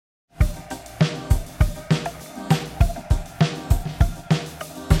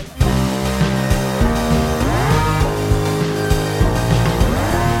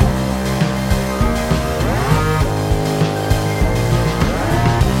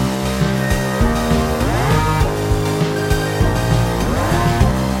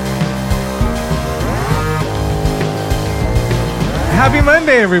Happy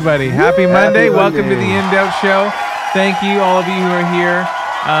Monday, everybody. Happy Monday. Welcome to the In Doubt Show. Thank you, all of you who are here.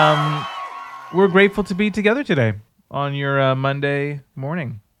 We're grateful to be together today on your Monday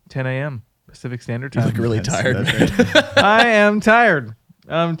morning, 10 a.m. Pacific Standard Time. You look really tired, man. I am tired.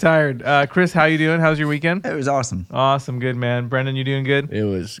 I'm tired. Chris, how you doing? How's your weekend? It was awesome. Awesome. Good, man. Brendan, you doing good? It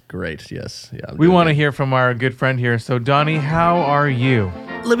was great, yes. Yeah, we want to hear from our good friend here. So, Donnie, how are you?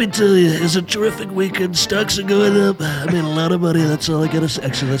 Let me tell you, it's a terrific weekend. Stocks are going up. I made a lot of money. That's all I got to say.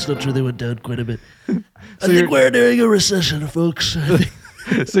 Actually, that's not true. They went down quite a bit. I think we're nearing a recession, folks.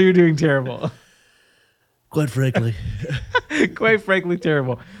 So you're doing terrible. Quite frankly. Quite frankly,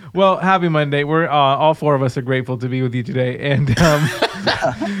 terrible. Well, happy Monday. We're all four of us are grateful to be with you today. And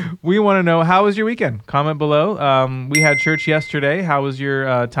we want to know, how was your weekend? Comment below. We had church yesterday. How was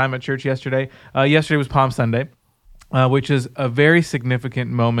your time at church yesterday? Yesterday was Palm Sunday. Which is a very significant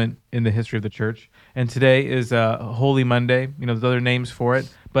moment in the history of the church. And today is Holy Monday. You know, there's other names for it.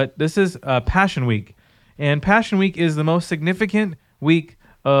 But this is Passion Week. And Passion Week is the most significant week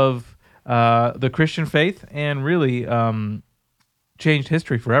of the Christian faith and really changed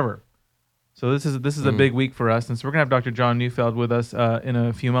history forever. So this is a big week for us. And so we're going to have Dr. John Neufeld with us in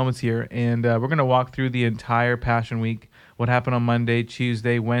a few moments here. And we're going to walk through the entire Passion Week, what happened on Monday,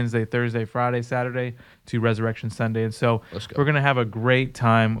 Tuesday, Wednesday, Thursday, Friday, Saturday, to Resurrection Sunday. And so we're going to have a great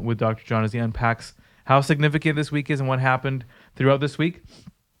time with Dr. John as he unpacks how significant this week is and what happened throughout this week.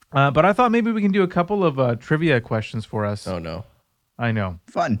 But I thought maybe we can do a couple of trivia questions for us. Oh, no. I know.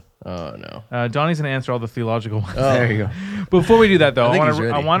 Fun. Oh, no. Donnie's going to answer all the theological ones. Oh. There you go. Before we do that, though,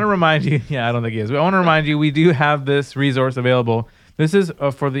 I want to remind you. Yeah, I don't think he is. I want to remind you we do have this resource available. This is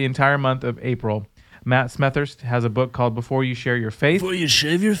for the entire month of April. Matt Smethurst has a book called Before You Share Your Faith. Before you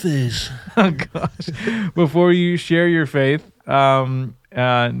shave your face. Oh, gosh. Before You Share Your Faith.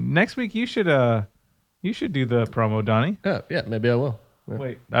 Next week, you should do the promo, Donnie. Yeah, maybe I will. Yeah.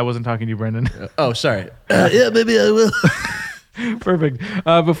 Wait, I wasn't talking to you, Brendan. Oh, sorry. Yeah, maybe I will. Perfect.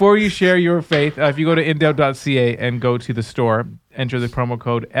 Before You Share Your Faith, if you go to indoubt.ca and go to the store, enter the promo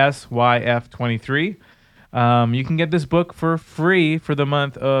code SYF23. You can get this book for free for the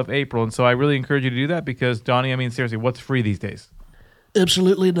month of April. And so I really encourage you to do that because, Donnie, I mean, seriously, what's free these days?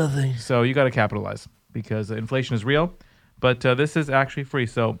 Absolutely nothing. So you got to capitalize because inflation is real. But this is actually free.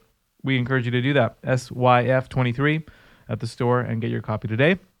 So we encourage you to do that. SYF23 at the store and get your copy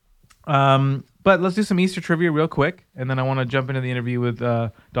today. But let's do some Easter trivia real quick. And then I want to jump into the interview with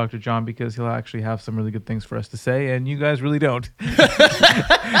Dr. John because he'll actually have some really good things for us to say. And you guys really don't.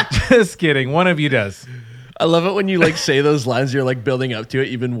 Just kidding. One of you does. I love it when you say those lines. You're building up to it.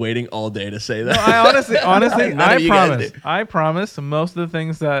 You've been waiting all day to say that. No, I I promise most of the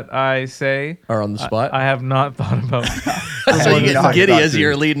things that I say are on the spot. I have not thought about. So you get giddy as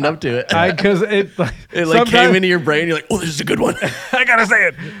you're leading up to it. Because it came into your brain. You're like, oh, this is a good one. I gotta say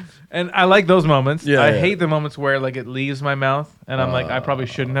it. And I like those moments. Yeah, I hate the moments where it leaves my mouth and I'm I probably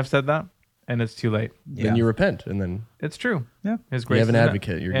shouldn't have said that. And it's too late. Then you repent, and then it's true. Yeah, His grace. You have an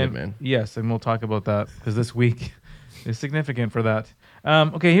advocate. You're good, man. Yes, and we'll talk about that because this week is significant for that.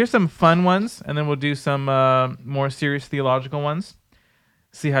 Okay, here's some fun ones, and then we'll do some more serious theological ones.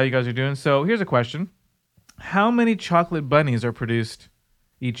 See how you guys are doing. So here's a question: how many chocolate bunnies are produced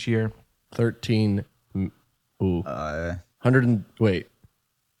each year? 13. Ooh. 100 and wait.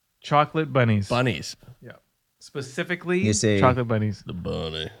 Chocolate bunnies. Bunnies. Yeah. Specifically, You say chocolate bunnies. The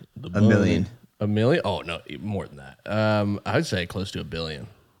bunny. a million. A million? Oh, no, more than that. I would say close to a billion.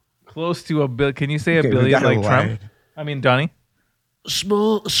 Close to a billion. Can you say Okay, a we billion got it like Trump? wired. I mean, Donnie.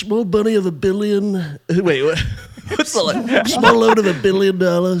 Small bunny of $1 billion. Wait, what? What's the Small load of $1 billion.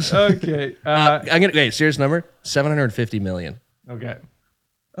 Okay. I'm gonna serious number. 750 million. Okay.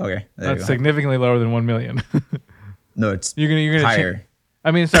 Okay, there That's you go. significantly lower than 1 million. No, it's You're gonna higher. I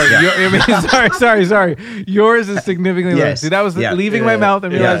mean, sorry. Sorry. Yours is significantly lower. Yes. See, that was Yeah. leaving my mouth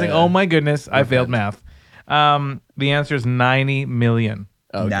and realizing, Yeah. oh my goodness, I failed math. The answer is 90 million.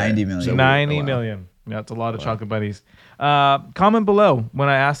 Okay. 90 million. So 90 million. Yeah, that's a lot of chocolate bunnies. Comment below when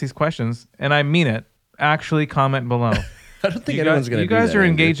I ask these questions, and I mean it. Actually, comment below. I don't think anyone's gonna. You guys do that, are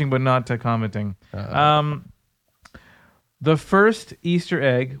Andrew. engaging, but not commenting. The first Easter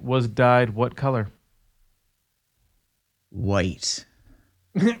egg was dyed what color? White.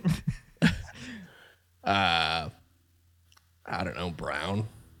 I don't know, brown.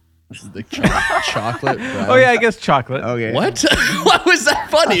 The chocolate brown. Oh yeah, I guess chocolate. Okay. What? Why was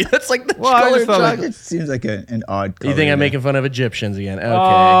that funny? That's the Well, I color just of thought chocolate. It seems like an odd color. You think I'm there. making fun of Egyptians again? Okay.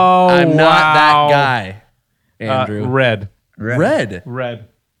 Oh, I'm not wow. that guy, Andrew. Red. Red.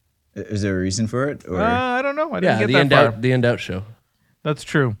 Is there a reason for it? Or I don't know. I Yeah, didn't get that far. the In Doubt show. That's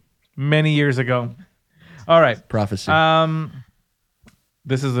true. Many years ago. All right. Prophecy.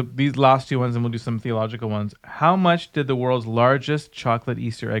 these last two ones, and we'll do some theological ones. How much did the world's largest chocolate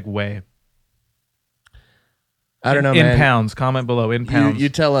Easter egg weigh? I don't know, in man. pounds. Comment below. In pounds. You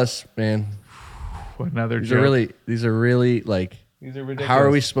tell us, man. Another These joke. are really like. These are ridiculous. How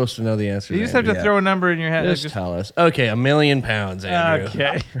are we supposed to know the answer? You just have to throw a number in your head. Just tell us. Okay, $1 million, Andrew.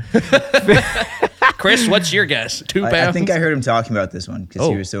 Okay. Chris, what's your guess? 2 pounds? I think I heard him talking about this one because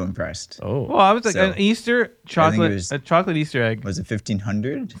Oh. he was so impressed. Oh, Well, I was like So, an Easter chocolate, a chocolate Easter egg. Was it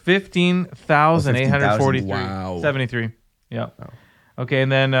 1,500? 15,843. Wow. 73. Yeah. Okay,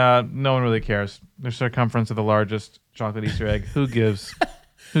 and then no one really cares. The circumference of the largest chocolate Easter egg. Who gives?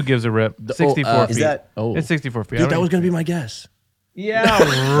 Who gives a rip? 64 feet. Is that It's 64 feet. dude, that was going to be my guess. Yeah,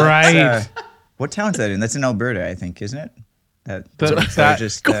 right. what town's that in? That's in Alberta, I think, isn't it? That-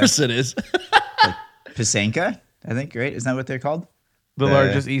 Largest, Of course it is. Pisanka, I think, right? Isn't that what they're called? The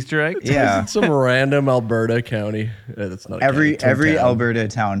largest Easter egg? Yeah. Some random Alberta county. That's not a Every county, it's a town. Alberta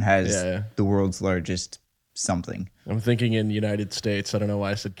town has Yeah. the world's largest something. I'm thinking in United States. I don't know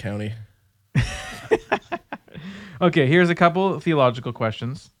why I said county. Okay, here's a couple theological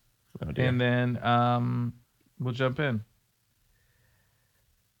questions. Oh, dear. And then we'll jump in.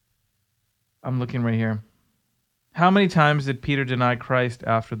 I'm looking right here. How many times did Peter deny Christ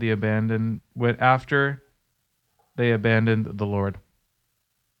after they abandoned the Lord?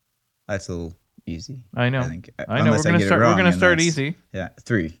 That's a little easy. I know. I think. I know. Unless We're gonna get it start. We're wrong, gonna start unless- easy. Yeah,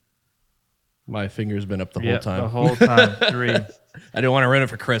 3. My finger's been up the Yeah, whole time. the whole time. 3. I didn't want to ruin it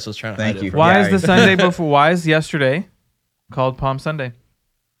for Chris. I was trying to Thank hide you. it from Why Yeah, is the I- Sunday before? Why is yesterday called Palm Sunday?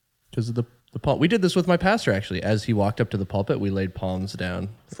 because of the pulp. We did this with my pastor actually. As he walked up to the pulpit, we laid palms down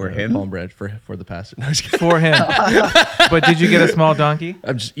For him? palm branch for the pastor. No, I was kidding. For him. But did you get a small donkey?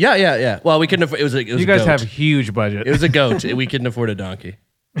 I'm just yeah. Well, we couldn't. It was a You a guys goat. have huge budget. It was a goat. We couldn't afford a donkey.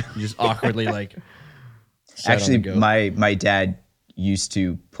 You just awkwardly like. sat on Actually, the goat. my dad used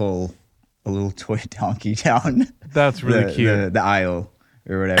to pull a little toy donkey down That's really cute. the aisle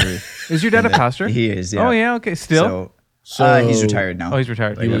or whatever. Is your dad a pastor? He is, yeah. Oh yeah. Okay. Still. So he's retired now. Oh, he's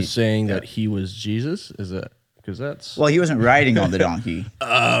retired. He was saying that he was Jesus. Is that because that's? Well, he wasn't riding on the donkey.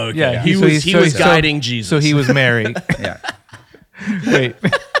 Oh, okay. Yeah, He so was he's- so- guiding Jesus. So he was Mary. Yeah. Wait.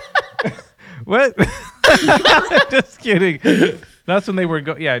 What? Just kidding. That's when they were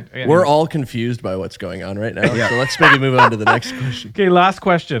yeah. We're all confused by what's going on right now. Yeah. So let's maybe move on to the next question. Okay, last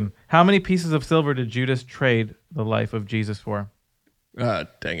question. How many pieces of silver did Judas trade the life of Jesus for?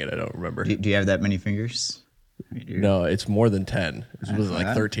 Dang it, I don't remember. Do you have that many fingers? No, it's more than 10. Was it like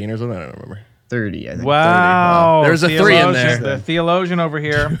that. 13 or something? I don't remember. 30, I think. Wow. There's a 3 in there. The theologian over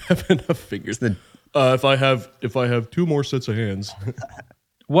here. Have enough fingers. If I have 2 more sets of hands.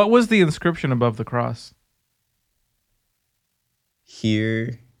 What was the inscription above the cross?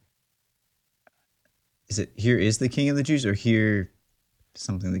 Here is the King of the Jews, or here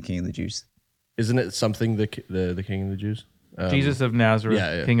something the King of the Jews? Isn't it something the king of the Jews? Jesus of Nazareth,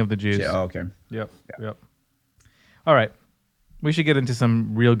 yeah. King of the Jews. Yeah, oh, okay. Yep. All right. We should get into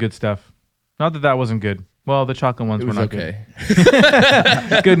some real good stuff. Not that wasn't good. Well, the chocolate ones It were was not okay.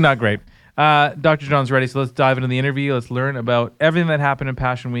 good. Good, not great. Dr. John's ready, so let's dive into the interview. Let's learn about everything that happened in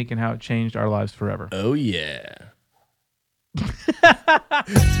Passion Week and how it changed our lives forever. Oh yeah.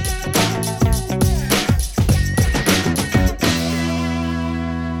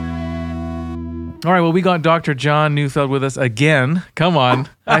 All right, well, we got Dr. John Neufeld with us again. Come on.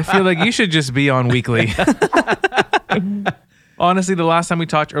 I feel like you should just be on weekly. Honestly, the last time we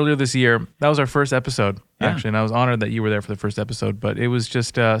talked earlier this year, that was our first episode, actually, and I was honored that you were there for the first episode, but it was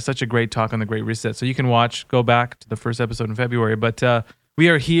just such a great talk on the Great Reset. So you can go back to the first episode in February, but we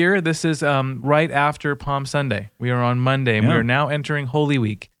are here. This is right after Palm Sunday. We are on Monday, and we are now entering Holy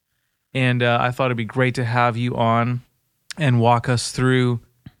Week, and I thought it'd be great to have you on and walk us through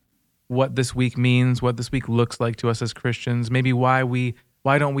what this week means, what this week looks like to us as Christians, maybe why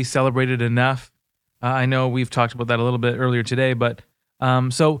don't we celebrate it enough? I know we've talked about that a little bit earlier today, but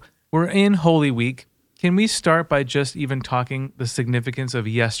so we're in Holy Week. Can we start by just even talking the significance of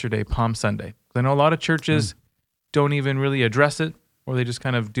yesterday, Palm Sunday? I know a lot of churches don't even really address it, or they just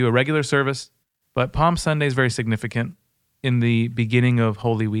kind of do a regular service, but Palm Sunday is very significant in the beginning of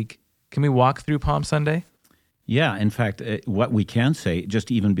Holy Week. Can we walk through Palm Sunday? Yeah, in fact, what we can say,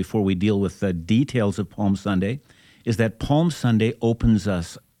 just even before we deal with the details of Palm Sunday, is that Palm Sunday opens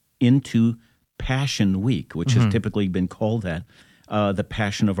us into Passion Week, which has typically been called that, the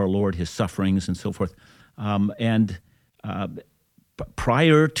passion of our Lord, his sufferings, and so forth.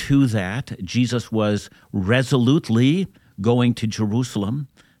 Prior to that, Jesus was resolutely going to Jerusalem.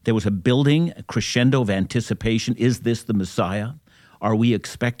 There was a building, a crescendo of anticipation. Is this the Messiah? Are we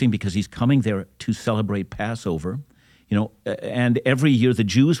expecting, because he's coming there to celebrate Passover? and every year the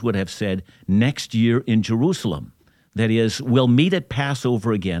Jews would have said, next year in Jerusalem. That is, we'll meet at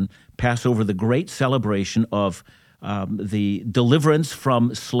Passover again, Passover, the great celebration of the deliverance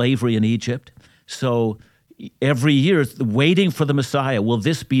from slavery in Egypt. So every year, waiting for the Messiah. Will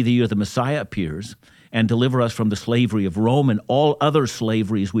this be the year the Messiah appears and deliver us from the slavery of Rome and all other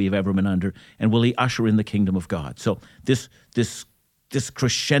slaveries we have ever been under? And will he usher in the kingdom of God? So this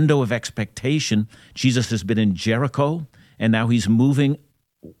crescendo of expectation. Jesus has been in Jericho, and now he's moving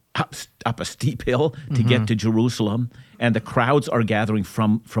up a steep hill to get to Jerusalem, and the crowds are gathering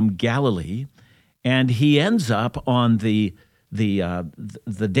from Galilee, and he ends up on the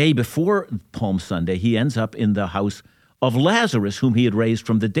day before Palm Sunday. He ends up in the house of Lazarus, whom he had raised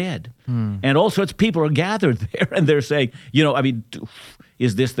from the dead, and all sorts of people are gathered there, and they're saying,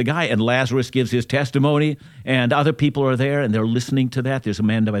 is this the guy? And Lazarus gives his testimony, and other people are there, and they're listening to that. There's a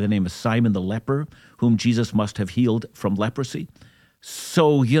man by the name of Simon the leper, whom Jesus must have healed from leprosy.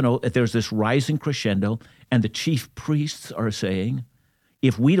 So, there's this rising crescendo, and the chief priests are saying,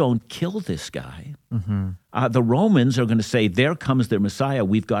 if we don't kill this guy, the Romans are going to say, there comes their Messiah,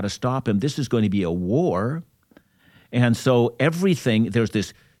 we've got to stop him. This is going to be a war. And so there's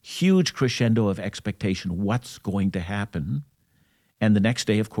this huge crescendo of expectation, what's going to happen. And the next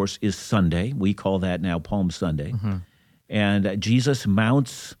day, of course, is Sunday. We call that now Palm Sunday. And Jesus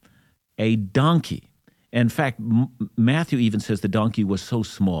mounts a donkey. In fact, Matthew even says the donkey was so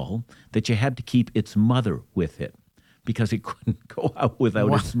small that you had to keep its mother with it because it couldn't go out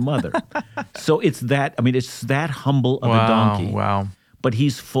without its mother. So it's that humble of a donkey. Wow. But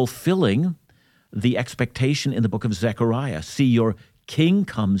he's fulfilling the expectation in the book of Zechariah. See, your king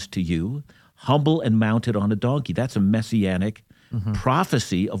comes to you, humble and mounted on a donkey. That's a messianic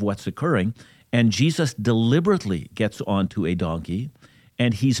prophecy of what's occurring. And Jesus deliberately gets onto a donkey,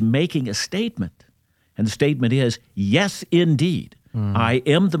 and he's making a statement. And the statement is, yes, indeed, I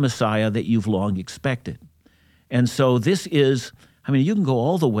am the Messiah that you've long expected. And so this is, you can go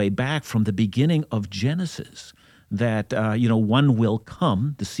all the way back from the beginning of Genesis, that, one will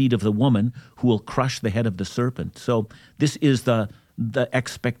come, the seed of the woman, who will crush the head of the serpent. So this is the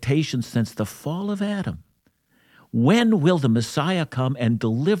expectation since the fall of Adam. When will the Messiah come and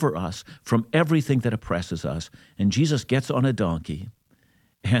deliver us from everything that oppresses us? And Jesus gets on a donkey,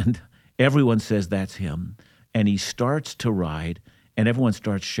 and everyone says that's him. And he starts to ride, and everyone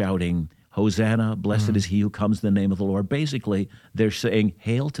starts shouting, Hosanna, blessed is he who comes in the name of the Lord. Basically, they're saying,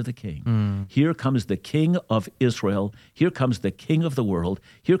 hail to the King. Here comes the King of Israel. Here comes the King of the world.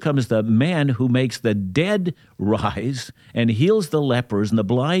 Here comes the man who makes the dead rise and heals the lepers and the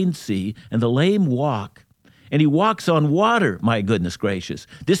blind see and the lame walk. And he walks on water, my goodness gracious.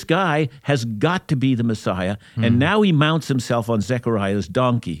 This guy has got to be the Messiah. And now he mounts himself on Zechariah's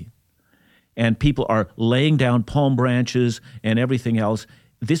donkey. And people are laying down palm branches and everything else.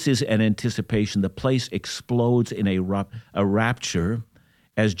 This is an anticipation. The place explodes in a rapture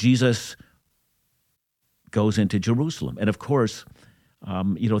as Jesus goes into Jerusalem. And of course,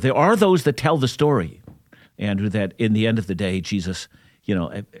 there are those that tell the story, Andrew, that in the end of the day, Jesus,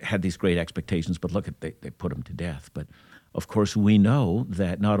 had these great expectations, but look, they put him to death. But of course, we know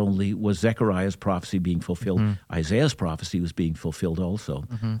that not only was Zechariah's prophecy being fulfilled, Isaiah's prophecy was being fulfilled also,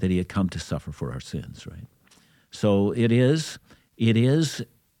 that he had come to suffer for our sins, right? So it is,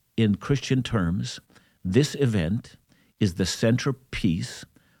 in Christian terms, this event is the centerpiece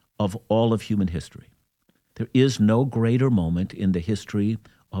of all of human history. There is no greater moment in the history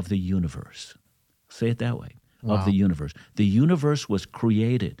of the universe. Say it that way, of the universe. The universe was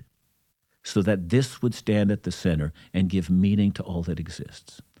created so that this would stand at the center and give meaning to all that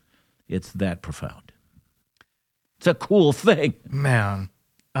exists. It's that profound. It's a cool thing. Man,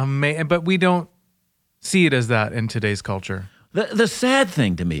 but we don't see it as that in today's culture. The sad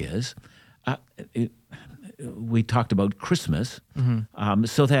thing to me is, we talked about Christmas,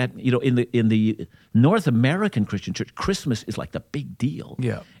 so that in the North American Christian church, Christmas is like the big deal.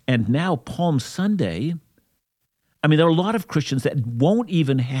 Yeah. And now Palm Sunday, there are a lot of Christians that won't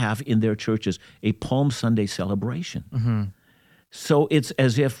even have in their churches a Palm Sunday celebration. So it's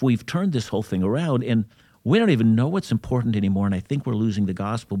as if we've turned this whole thing around, and we don't even know what's important anymore. And I think we're losing the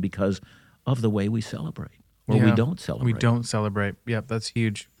gospel because of the way we celebrate. Or we don't celebrate. We don't celebrate. Yep, that's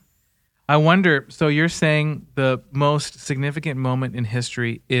huge. I wonder, so you're saying the most significant moment in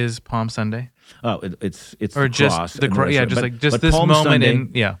history is Palm Sunday? Oh, it's or the just cross. the cross. Yeah, just but this Palm moment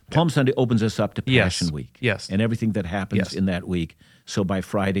Sunday, Palm Sunday opens us up to Passion Yes. Week. Yes. And everything that happens in that week. So by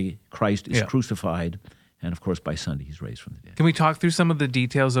Friday, Christ is Yeah. crucified. And of course, by Sunday, he's raised from the dead. Can we talk through some of the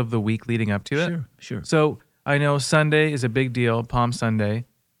details of the week leading up to it? Sure. So I know Sunday is a big deal, Palm Sunday.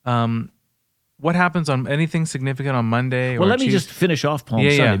 what happens on anything significant on Monday? Well, or let me just finish off Palm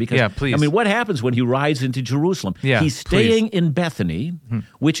Sunday because please. I mean, what happens when he rides into Jerusalem? Yeah, he's staying in Bethany,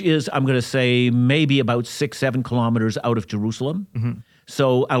 which is, I'm going to say, maybe about 6-7 kilometers out of Jerusalem.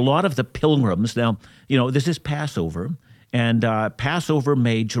 So a lot of the pilgrims now, this is Passover. And Passover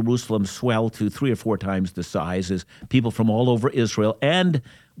made Jerusalem swell to 3 or 4 times the size as people from all over Israel and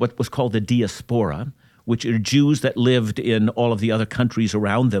what was called the diaspora, which are Jews that lived in all of the other countries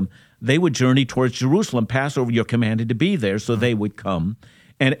around them. They would journey towards Jerusalem. Passover, you're commanded to be there, so they would come.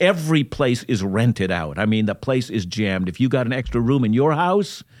 And every place is rented out. I mean, the place is jammed. If you got an extra room in your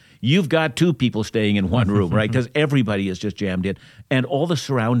house, you've got 2 people staying in one room, right? Because everybody is just jammed in. And all the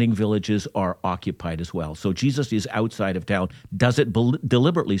surrounding villages are occupied as well. So Jesus is outside of town, does it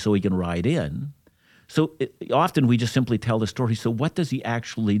deliberately so he can ride in. So often we just simply tell the story. So what does he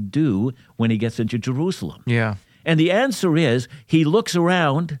actually do when he gets into Jerusalem? Yeah. And the answer is he looks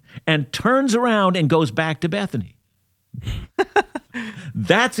around and turns around and goes back to Bethany.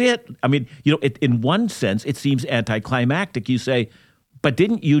 That's it. I mean, in one sense, it seems anticlimactic. You say, but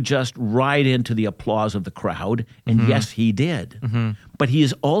didn't you just ride into the applause of the crowd? And yes, he did. But he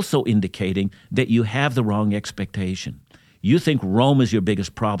is also indicating that you have the wrong expectation. You think Rome is your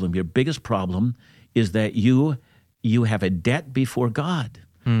biggest problem. Your biggest problem is that you have a debt before God.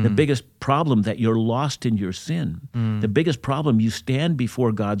 The biggest problem that you're lost in your sin. The biggest problem, you stand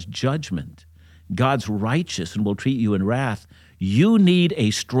before God's judgment. God's righteous and will treat you in wrath. You need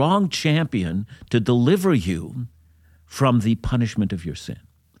a strong champion to deliver you from the punishment of your sin.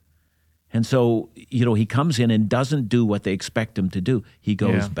 And so, he comes in and doesn't do what they expect him to do. He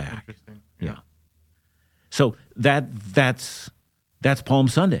goes back. Interesting. Yeah. So that's Palm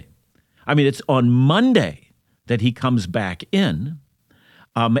Sunday. I mean, it's on Monday that he comes back in.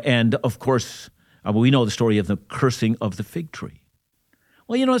 And of course, we know the story of the cursing of the fig tree.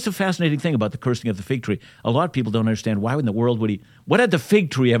 Well, it's a fascinating thing about the cursing of the fig tree. A lot of people don't understand why in the world what had the fig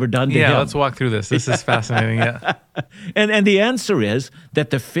tree ever done to him? Yeah, let's walk through this. This is fascinating, yeah. And the answer is that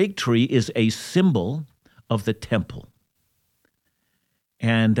the fig tree is a symbol of the temple.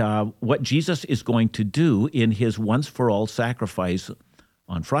 And what Jesus is going to do in his once-for-all sacrifice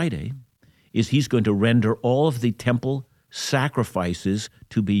on Friday is he's going to render all of the temple sacrifices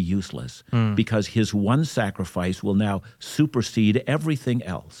to be useless because his one sacrifice will now supersede everything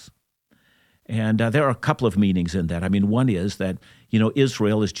else. And there are a couple of meanings in that. I mean, one is that,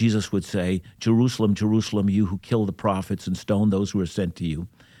 Israel, as Jesus would say, Jerusalem, Jerusalem, you who kill the prophets and stone those who are sent to you.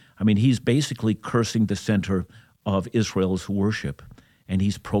 I mean, he's basically cursing the center of Israel's worship, and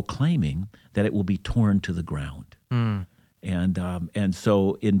he's proclaiming that it will be torn to the ground. And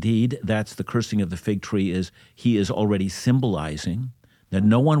so, indeed, that's the cursing of the fig tree is he is already symbolizing that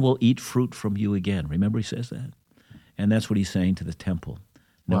no one will eat fruit from you again. Remember he says that? And that's what he's saying to the temple.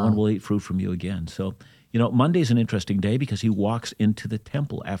 No one will eat fruit from you again. So, Monday's an interesting day because he walks into the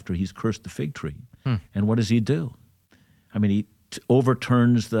temple after he's cursed the fig tree. And what does he do? I mean, he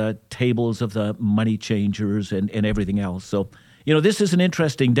overturns the tables of the money changers and everything else. So, this is an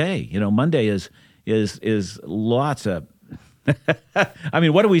interesting day. Monday is lots of... I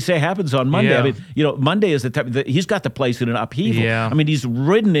mean, what do we say happens on Monday? Yeah. I mean, Monday is the time that he's got the place in an upheaval. Yeah. I mean, he's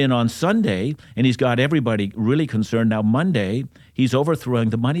ridden in on Sunday, and he's got everybody really concerned. Now, Monday, he's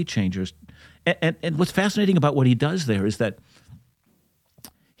overthrowing the money changers. And what's fascinating about what he does there is that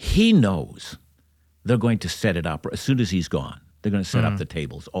he knows they're going to set it up as soon as he's gone. They're going to set up the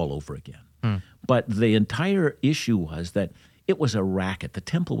tables all over again. But the entire issue was that it was a racket. The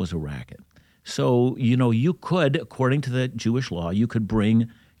temple was a racket. So, you could, according to the Jewish law, you could bring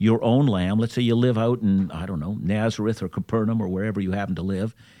your own lamb. Let's say you live out in, I don't know, Nazareth or Capernaum or wherever you happen to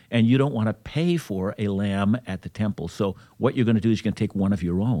live, and you don't want to pay for a lamb at the temple. So what you're going to do is you're going to take one of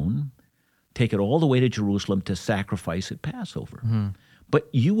your own, take it all the way to Jerusalem to sacrifice at Passover. But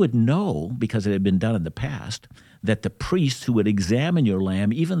you would know, because it had been done in the past, that the priests who would examine your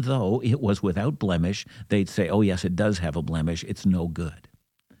lamb, even though it was without blemish, they'd say, oh, yes, it does have a blemish. It's no good.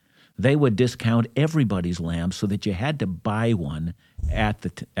 They would discount everybody's lamb so that you had to buy one at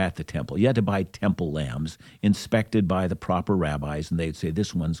the temple. You had to buy temple lambs inspected by the proper rabbis, and they'd say,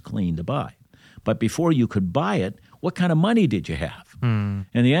 this one's clean to buy. But before you could buy it, what kind of money did you have? And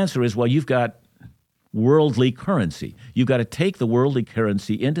the answer is, well, you've got worldly currency. You've got to take the worldly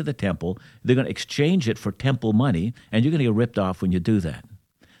currency into the temple. They're going to exchange it for temple money, and you're going to get ripped off when you do that.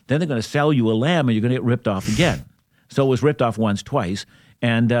 Then they're going to sell you a lamb, and you're going to get ripped off again. So it was ripped off once, twice.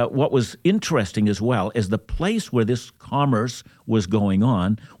 And what was interesting as well is the place where this commerce was going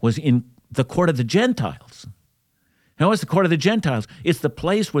on was in the court of the Gentiles. No, it's the court of the Gentiles. It's the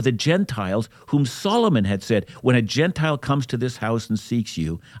place where the Gentiles, whom Solomon had said, when a Gentile comes to this house and seeks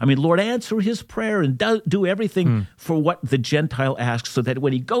you, I mean, Lord, answer his prayer and do everything for what the Gentile asks, so that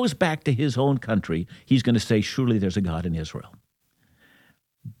when he goes back to his own country, he's going to say, surely there's a God in Israel.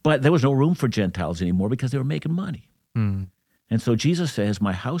 But there was no room for Gentiles anymore because they were making money. And so Jesus says,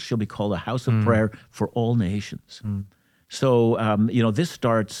 my house shall be called a house of prayer for all nations. So, this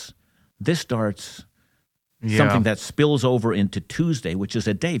starts something that spills over into Tuesday, which is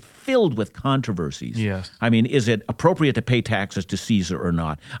a day filled with controversies. Yes. I mean, is it appropriate to pay taxes to Caesar or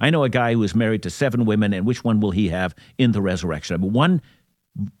not? I know a guy who was married to 7 women, and which one will he have in the resurrection? I mean,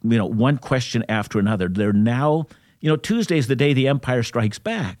 one question after another. They're now, Tuesday is the day the empire strikes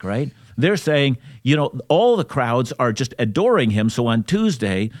back, right? They're saying, all the crowds are just adoring him. So on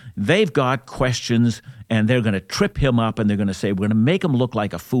Tuesday, they've got questions, and they're going to trip him up, and they're going to say, we're going to make him look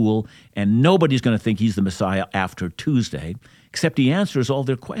like a fool, and nobody's going to think he's the Messiah after Tuesday, except he answers all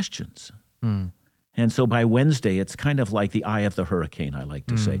their questions. And so by Wednesday, it's kind of like the eye of the hurricane, I like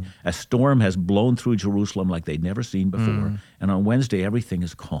to say. A storm has blown through Jerusalem like they'd never seen before, and on Wednesday, everything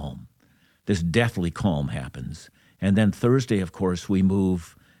is calm. This deathly calm happens. And then Thursday, of course, we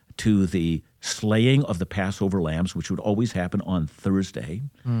move to the slaying of the Passover lambs, which would always happen on Thursday.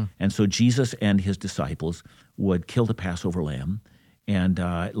 And so Jesus and his disciples would kill the Passover lamb, and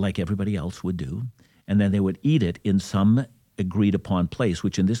like everybody else would do, and then they would eat it in some agreed-upon place,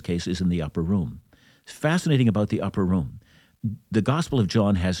 which in this case is in the upper room. It's fascinating about the upper room. The Gospel of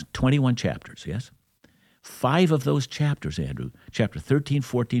John has 21 chapters, yes? 5 of those chapters, Andrew, chapter 13,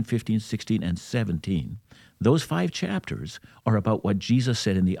 14, 15, 16, and 17, those 5 chapters are about what Jesus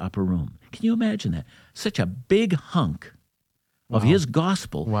said in the upper room. Can you imagine that? Such a big hunk of his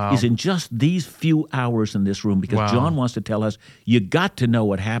gospel is in just these few hours in this room, because John wants to tell us, you got to know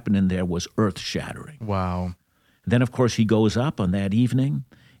what happened in there was earth-shattering. Wow. Then, of course, he goes up on that evening,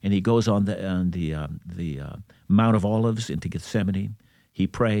 and he goes on the Mount of Olives into Gethsemane. He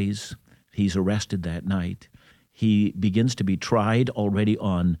prays. He's arrested that night. He begins to be tried already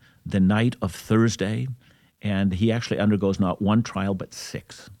on the night of Thursday, and he actually undergoes not 1 trial, but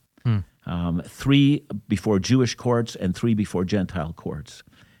 6. 3 before Jewish courts and 3 before Gentile courts.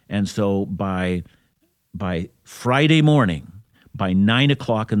 And so by Friday morning, by 9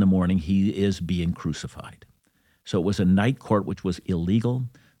 o'clock in the morning, he is being crucified. So it was a night court, which was illegal.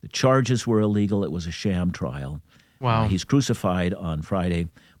 The charges were illegal. It was a sham trial. Wow. He's crucified on Friday.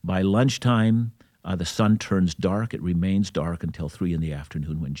 By lunchtime, the sun turns dark. It remains dark until 3 in the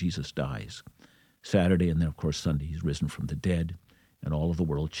afternoon when Jesus dies. Saturday, and then, of course, Sunday, he's risen from the dead, and all of the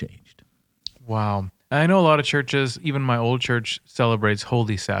world changed. Wow. I know a lot of churches, even my old church, celebrates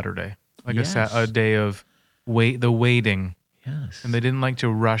Holy Saturday, like a day of the waiting. Yes. And they didn't like to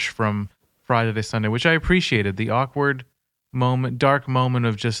rush from Friday to Sunday, which I appreciated, the awkward moment, dark moment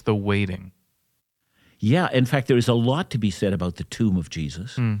of just the waiting. Yeah, in fact, there is a lot to be said about the tomb of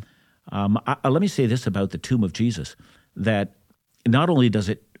Jesus. Let me say this about the tomb of Jesus, that not only does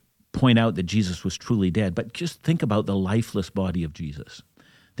it point out that Jesus was truly dead, but just think about the lifeless body of Jesus.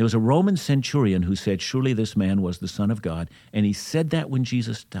 There was a Roman centurion who said, surely this man was the Son of God, and he said that when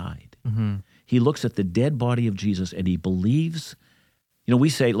Jesus died. He looks at the dead body of Jesus and he believes. We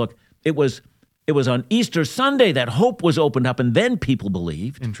say, look, it was on Easter Sunday that hope was opened up, and then people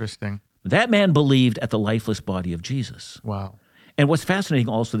believed. Interesting. That man believed at the lifeless body of Jesus. Wow. And what's fascinating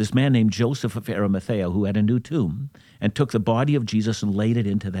also, this man named Joseph of Arimathea, who had a new tomb, and took the body of Jesus and laid it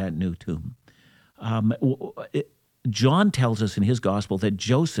into that new tomb. John tells us in his gospel that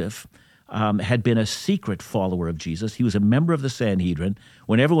Joseph had been a secret follower of Jesus. He was a member of the Sanhedrin.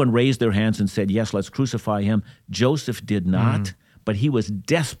 When everyone raised their hands and said, yes, let's crucify him, Joseph did not, but he was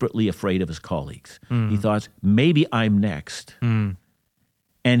desperately afraid of his colleagues. He thought, maybe I'm next.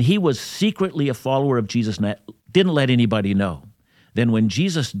 And he was secretly a follower of Jesus and didn't let anybody know. Then when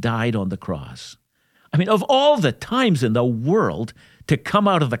Jesus died on the cross, I mean, of all the times in the world to come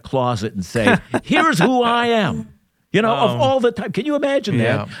out of the closet and say, here's who I am. Of all the time. Can you imagine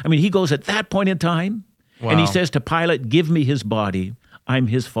that? I mean, he goes at that point in time, and he says to Pilate, give me his body. I'm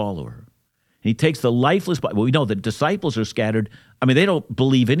his follower. And he takes the lifeless body. Well, we know the disciples are scattered. I mean, they don't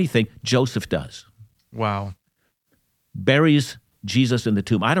believe anything. Joseph does. Wow. Buries Jesus in the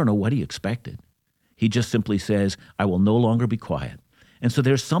tomb. I don't know what he expected. He just simply says, I will no longer be quiet. And so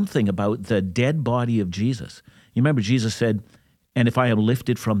there's something about the dead body of Jesus. You remember Jesus said, and if I am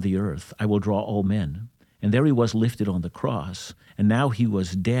lifted from the earth, I will draw all men. And there he was lifted on the cross, and now he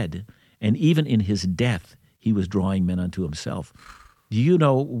was dead. And even in his death, he was drawing men unto himself.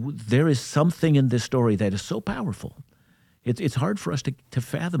 There is something in this story that is so powerful. It's hard for us to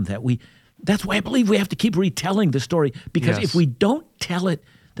fathom that. That's why I believe we have to keep retelling the story, because Yes. if we don't tell it,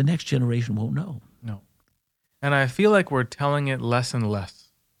 the next generation won't know. No. And I feel like we're telling it less and less.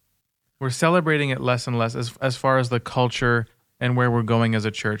 We're celebrating it less and less as far as the culture and where we're going as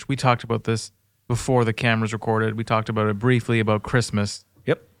a church. We talked about this before the cameras recorded. We talked about it briefly about Christmas.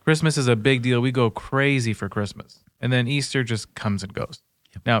 Yep. Christmas is a big deal. We go crazy for Christmas. And then Easter just comes and goes.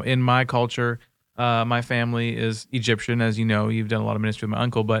 Now, in my culture, my family is Egyptian, as you know. You've done a lot of ministry with my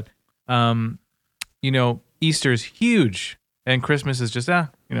uncle, but Easter is huge, and Christmas is just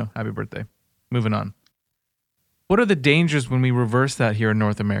happy birthday. Moving on. What are the dangers when we reverse that here in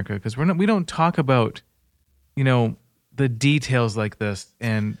North America? Because we don't talk about, the details like this,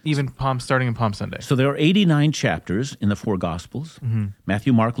 and even starting in Palm Sunday. So there are 89 chapters in the four Gospels. Mm-hmm.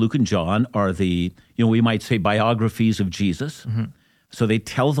 Matthew, Mark, Luke, and John are the, we might say biographies of Jesus. Mm-hmm. So they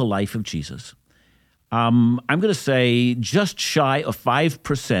tell the life of Jesus. I'm going to say just shy of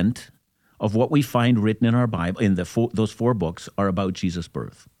 5% of what we find written in our Bible, in those four books, are about Jesus'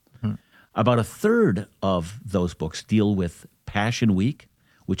 birth. Mm-hmm. About a third of those books deal with Passion Week,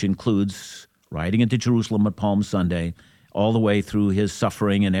 which includes riding into Jerusalem on Palm Sunday, all the way through his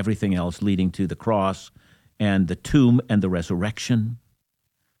suffering and everything else leading to the cross and the tomb and the resurrection.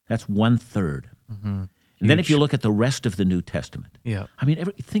 That's 1/3. Mm-hmm. And then if you look at the rest of the New Testament, Yeah.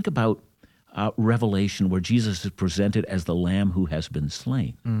 think about Revelation, where Jesus is presented as the Lamb who has been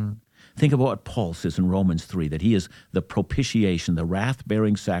slain. Mm. Think about what Paul says in Romans 3, that he is the propitiation, the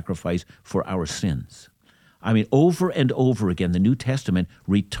wrath-bearing sacrifice for our sins. Over and over again, the New Testament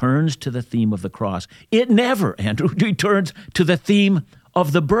returns to the theme of the cross. It never, Andrew, returns to the theme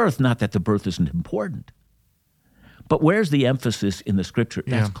of the birth. Not that the birth isn't important. But where's the emphasis in the Scripture?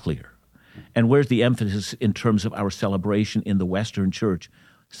 That's clear. And where's the emphasis in terms of our celebration in the Western Church?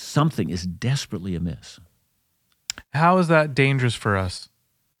 Something is desperately amiss. How is that dangerous for us?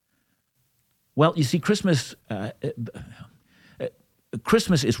 Well, you see, Christmas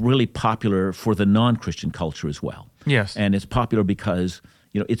is really popular for the non-Christian culture as well. Yes. And it's popular because,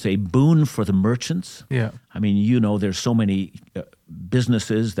 it's a boon for the merchants. Yeah. There's so many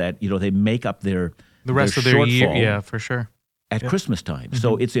businesses that, they make up the rest of their year. shortfall Yeah, for sure. at Christmas time.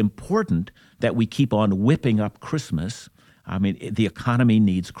 So it's important that we keep on whipping up Christmas. The economy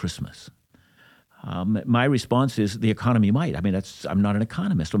needs Christmas. My response is the economy might. I'm not an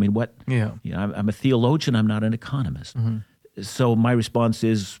economist. Yeah. I'm a theologian. I'm not an economist. So my response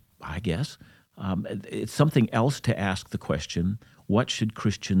is, I guess, it's something else to ask the question, what should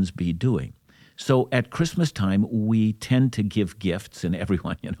Christians be doing? So at Christmas time, we tend to give gifts, and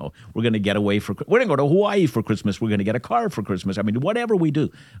everyone, we're going to get away we're going to go to Hawaii for Christmas. We're going to get a car for Christmas. Whatever we do.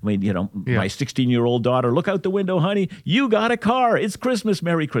 My 16-year-old daughter, look out the window, honey, you got a car. It's Christmas.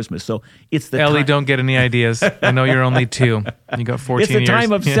 Merry Christmas. So it's the Ellie, don't get any ideas. I know you're only 2. You got 14 It's the years.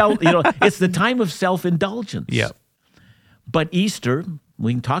 time of it's the time of self-indulgence. Yeah. But Easter,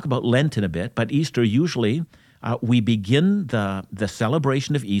 we can talk about Lent in a bit, but Easter usually, we begin the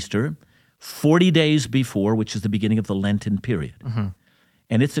celebration of Easter 40 days before, which is the beginning of the Lenten period. Mm-hmm.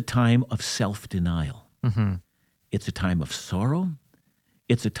 And it's a time of self-denial. Mm-hmm. It's a time of sorrow.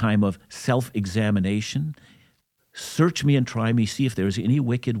 It's a time of self-examination. Search me and try me, see if there is any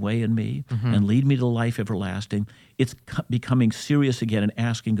wicked way in me, and lead me to life everlasting. It's becoming serious again and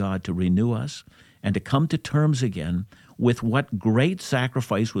asking God to renew us and to come to terms again with what great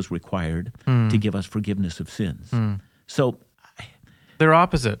sacrifice was required to give us forgiveness of sins. So They're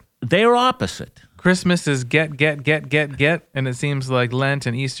opposite. they're opposite. Christmas is get, and it seems like Lent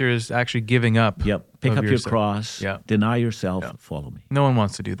and Easter is actually giving up. Yep. Pick of up your yourself. cross, Yeah. deny yourself, follow me. No one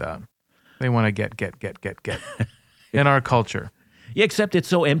wants to do that. They want to get. In our culture. Yeah, except it's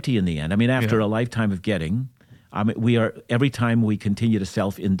so empty in the end. After a lifetime of getting, every time we continue to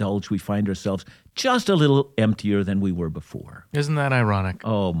self-indulge, we find ourselves just a little emptier than we were before. Isn't that ironic?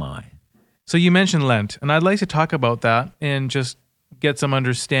 Oh, my. So you mentioned Lent, and I'd like to talk about that and just get some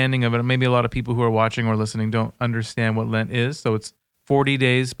understanding of it. Maybe a lot of people who are watching or listening don't understand what Lent is. So it's 40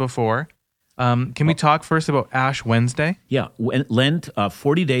 days before. Can we talk first about Ash Wednesday? Yeah, Lent,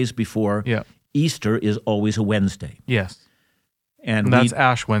 40 days before Yeah. Easter is always a Wednesday. Yes. And That's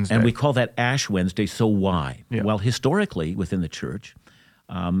Ash Wednesday. And we call that Ash Wednesday. So why? Yeah. Well, historically within the church,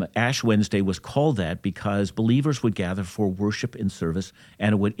 Ash Wednesday was called that because believers would gather for worship and service,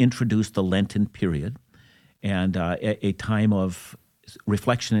 and it would introduce the Lenten period and a time of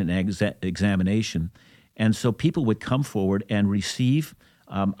reflection and examination. And so people would come forward and receive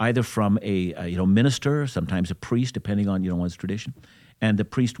either from a minister, sometimes a priest, depending on one's tradition, and the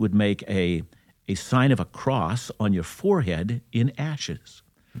priest would make a sign of a cross on your forehead in ashes.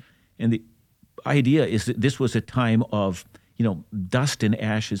 And the idea is that this was a time of dust and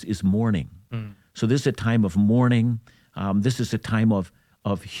ashes is mourning. So this is a time of mourning. This is a time of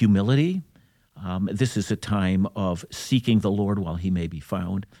humility. This is a time of seeking the Lord while he may be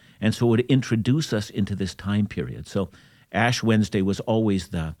found. And so it would introduce us into this time period. So Ash Wednesday was always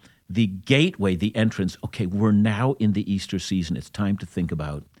the gateway, the entrance. Okay, we're now in the Easter season. It's time to think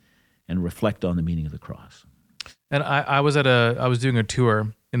about and reflect on the meaning of the cross. And I was doing a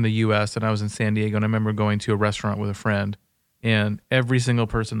tour in the U.S. and I was in San Diego, and I remember going to a restaurant with a friend, and every single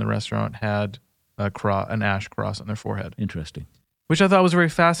person in the restaurant had an ash cross on their forehead. Interesting. Which I thought was very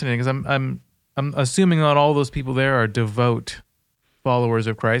fascinating, because I'm assuming that all those people there are devout followers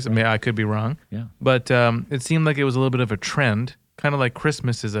of Christ. I mean, I could be wrong. Yeah. But it seemed like it was a little bit of a trend, kind of like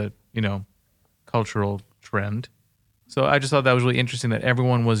Christmas is a cultural trend. So I just thought that was really interesting that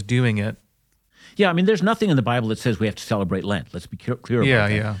everyone was doing it. Yeah, I mean, there's nothing in the Bible that says we have to celebrate Lent. Let's be clear about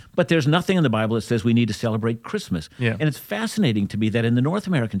that. Yeah. But there's nothing in the Bible that says we need to celebrate Christmas. Yeah. And it's fascinating to me that in the North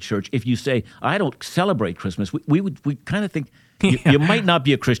American church, if you say, I don't celebrate Christmas, we kind of think you might not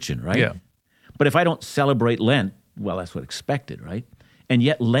be a Christian, right? Yeah. But if I don't celebrate Lent, well, that's what expected, right? And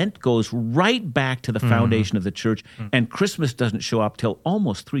yet Lent goes right back to the foundation of the church, and Christmas doesn't show up till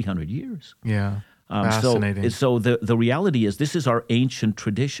almost 300 years. Yeah. Fascinating. So the reality is this is our ancient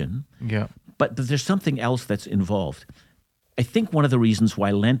tradition. Yeah. But there's something else that's involved. I think one of the reasons why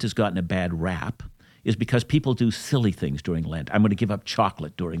Lent has gotten a bad rap is because people do silly things during Lent. I'm going to give up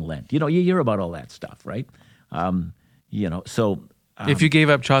chocolate during Lent. You hear about all that stuff, right? If you gave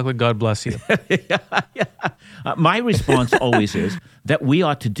up chocolate, God bless you. My response always is that we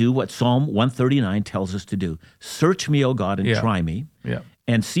ought to do what Psalm 139 tells us to do. Search me, O God, and try me,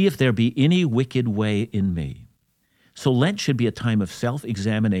 and see if there be any wicked way in me. So Lent should be a time of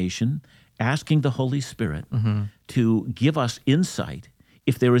self-examination, asking the Holy Spirit to give us insight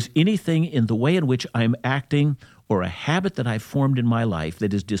if there is anything in the way in which I'm acting or a habit that I've formed in my life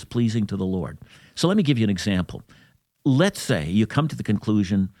that is displeasing to the Lord. So let me give you an example. Let's say you come to the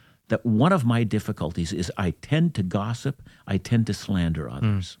conclusion that one of my difficulties is I tend to gossip, I tend to slander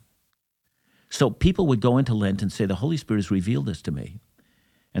others. So people would go into Lent and say, the Holy Spirit has revealed this to me.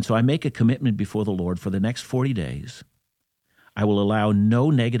 And so I make a commitment before the Lord for the next 40 days. I will allow no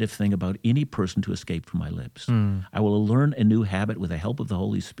negative thing about any person to escape from my lips. I will learn a new habit with the help of the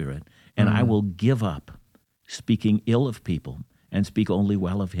Holy Spirit, and I will give up speaking ill of people and speak only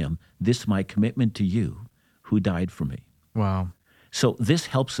well of him. This is my commitment to you who died for me. Wow. So this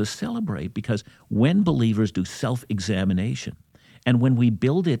helps us celebrate, because when believers do self-examination and when we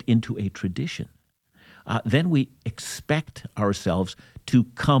build it into a tradition, then we expect ourselves to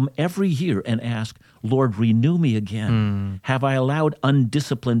come every year and ask, Lord, renew me again. Have I allowed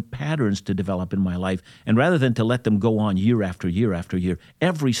undisciplined patterns to develop in my life? And rather than to let them go on year after year after year,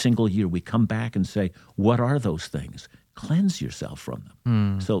 every single year we come back and say, what are those things? Cleanse yourself from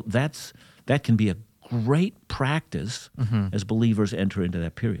them. So that can be a great practice as believers enter into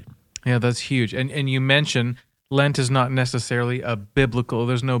that period. Yeah, that's huge. And you mentioned Lent is not necessarily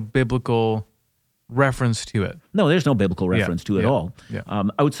there's no biblical reference to it. No, there's no biblical reference to it at all. Yeah.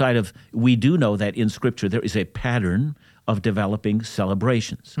 Outside of, we do know that in Scripture there is a pattern of developing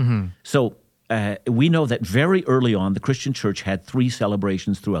celebrations. So we know that very early on, the Christian church had 3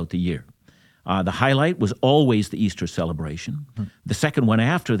 celebrations throughout the year. The highlight was always the Easter celebration. The second one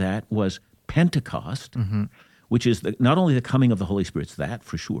after that was Pentecost, which is not only the coming of the Holy Spirit, it's that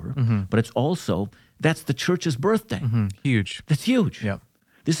for sure, but it's also, that's the church's birthday. Huge. That's huge. Yeah.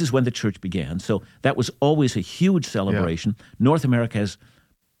 This is when the church began. So that was always a huge celebration. North America has,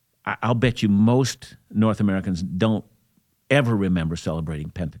 I'll bet you most North Americans don't ever remember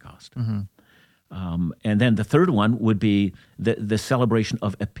celebrating Pentecost. And then the third one would be the celebration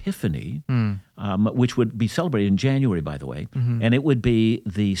of Epiphany, which would be celebrated in January, by the way. And it would be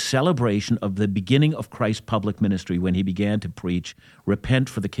the celebration of the beginning of Christ's public ministry when he began to preach, repent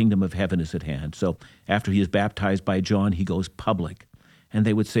for the kingdom of heaven is at hand. So after he is baptized by John, he goes public. And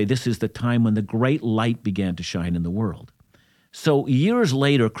they would say this is the time when the great light began to shine in the world. So years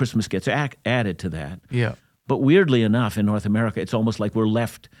later, Christmas gets added to that. Yeah. But weirdly enough, in North America, it's almost like we're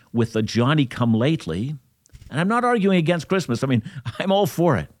left with the Johnny-come-lately. And I'm not arguing against Christmas. I mean, I'm all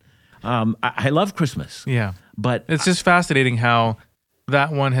for it. I love Christmas. Yeah. But it's just fascinating how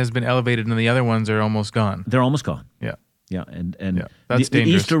that one has been elevated and the other ones are almost gone. They're almost gone. Yeah. Yeah, and that's the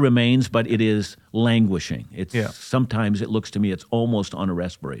dangerous. Easter remains, but it is languishing. Sometimes it looks to me it's almost on a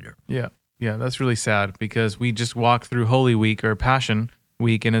respirator. Yeah. Yeah, that's really sad, because we just walk through Holy Week or Passion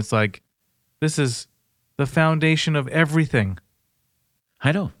Week and it's like, this is the foundation of everything.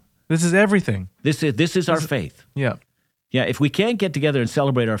 I know. This is everything. This is our faith. Yeah. Yeah, if we can't get together and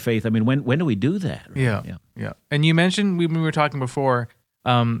celebrate our faith, I mean, when do we do that? Right? Yeah. And you mentioned when we were talking before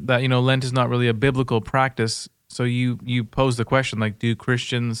that Lent is not really a biblical practice. So you posed the question, like, do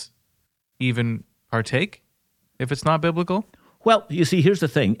Christians even partake if it's not biblical? Well, you see, here's the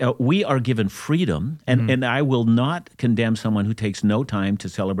thing. We are given freedom, and I will not condemn someone who takes no time to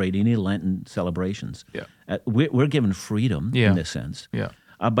celebrate any Lenten celebrations. Yeah. We're given freedom in this sense. Yeah.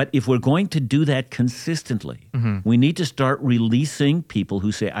 But if we're going to do that consistently, we need to start releasing people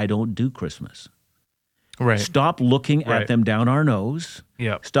who say, I don't do Christmas. Right. Stop looking at them down our nose.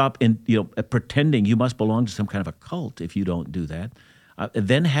 Yeah. Stop pretending you must belong to some kind of a cult if you don't do that.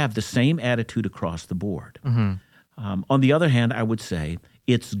 Then have the same attitude across the board. On the other hand, I would say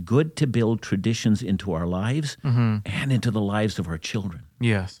it's good to build traditions into our lives and into the lives of our children.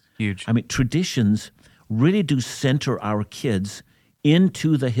 Yes, huge. I mean, traditions really do center our kids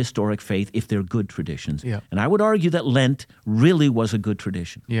into the historic faith if they're good traditions. Yeah. And I would argue that Lent really was a good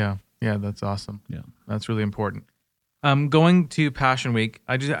tradition. Yeah, that's awesome. Yeah. That's really important. Going to Passion Week,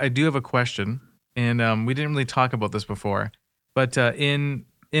 I do have a question, and we didn't really talk about this before, but in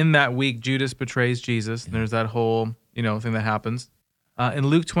that week, Judas betrays Jesus, and there's that whole thing that happens. In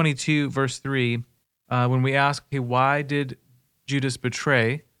Luke 22, verse 3, when we ask, okay, why did Judas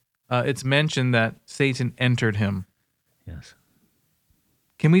betray? It's mentioned that Satan entered him. Yes.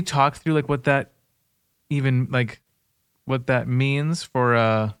 Can we talk through what that means for?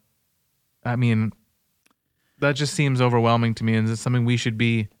 I mean, that just seems overwhelming to me. And is it something we should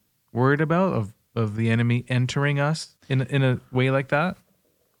be worried about of the enemy entering us in a way like that?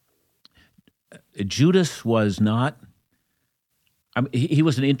 Judas was not. I mean, he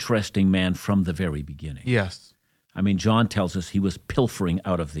was an interesting man from the very beginning. Yes. I mean, John tells us he was pilfering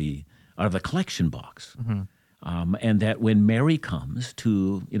out of the collection box. And that when Mary comes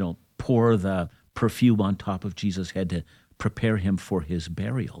to, pour the perfume on top of Jesus' head to prepare him for his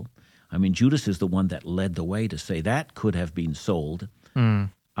burial, I mean, Judas is the one that led the way to say that could have been sold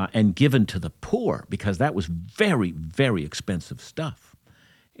and given to the poor, because that was very, very expensive stuff.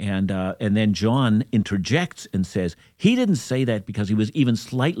 And then John interjects and says he didn't say that because he was even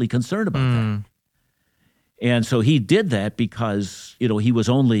slightly concerned about that. And so he did that because, he was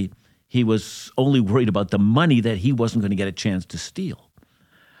only worried about the money that he wasn't going to get a chance to steal.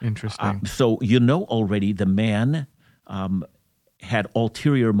 Interesting. So already the man had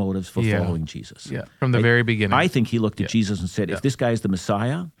ulterior motives for following Jesus. Yeah, from the very beginning. I think he looked at Jesus and said, if this guy's the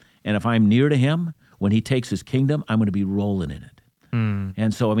Messiah, and if I'm near to him, when he takes his kingdom, I'm going to be rolling in it.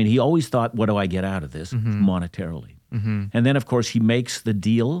 And so, I mean, he always thought, what do I get out of this monetarily? And then, of course, he makes the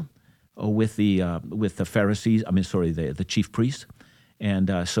deal with the Pharisees, the chief priests.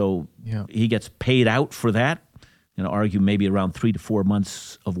 And so he gets paid out for that, argue maybe around 3 to 4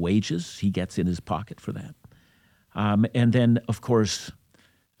 months of wages he gets in his pocket for that. And then, of course,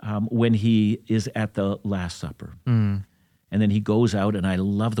 when he is at the Last Supper, and then he goes out, and I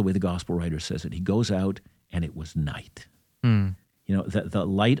love the way the gospel writer says it. He goes out, and it was night. The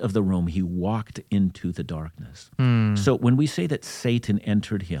light of the room, he walked into the darkness. So when we say that Satan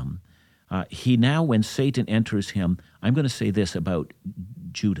entered him, when Satan enters him, I'm going to say this about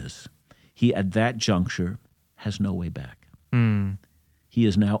Judas. He, at that juncture, has no way back. He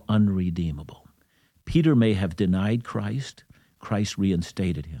is now unredeemable. Peter may have denied Christ. Christ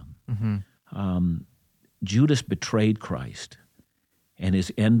reinstated him. Judas betrayed Christ, and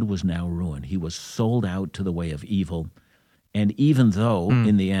his end was now ruined. He was sold out to the way of evil. And even though,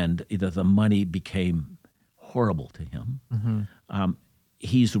 in the end, the money became horrible to him,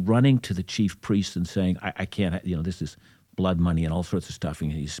 he's running to the chief priest and saying, I can't, this is blood money and all sorts of stuff,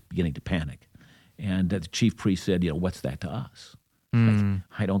 and he's beginning to panic. And the chief priest said, what's that to us?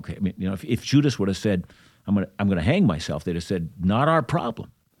 I don't care. I mean, if Judas would have said, I'm going to hang myself, they'd have said, not our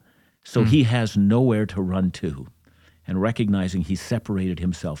problem. So he has nowhere to run to. And recognizing he separated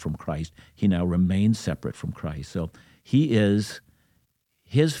himself from Christ, he now remains separate from Christ. So his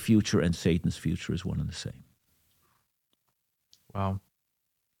future and Satan's future is one and the same. Wow.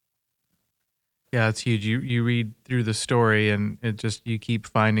 Yeah, it's huge. You read through the story, and you keep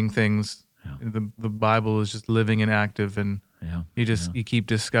finding things. Yeah. The Bible is just living and active, and you keep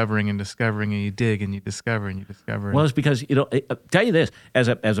discovering and discovering, and you dig and you discover and you discover. Well, it's because I'll tell you this, as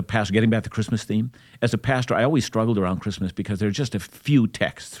a pastor, getting back to the Christmas theme, as a pastor, I always struggled around Christmas because there are just a few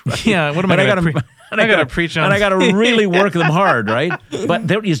texts. Right? Yeah, what am I going to I got to preach on? And I got to really work them hard, right? But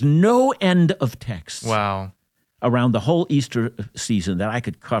there is no end of texts. Wow. Around the whole Easter season that I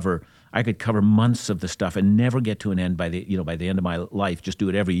could cover. I could cover months of the stuff and never get to an end by the end of my life. Just do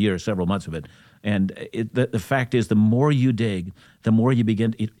it every year, several months of it. And the fact is, the more you dig, the more you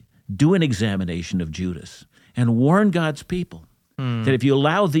begin. do an examination of Judas and warn God's people that if you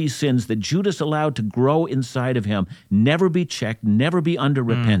allow these sins that Judas allowed to grow inside of him, never be checked, never be under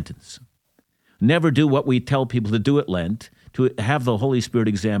repentance, never do what we tell people to do at Lent, to have the Holy Spirit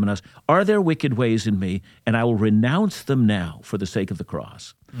examine us. Are there wicked ways in me? And I will renounce them now for the sake of the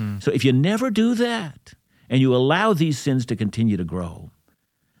cross. So if you never do that and you allow these sins to continue to grow,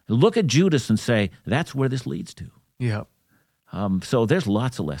 look at Judas and say, that's where this leads to. Yep. So there's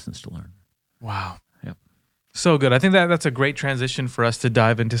lots of lessons to learn. Wow. Yep. So good. I think that's a great transition for us to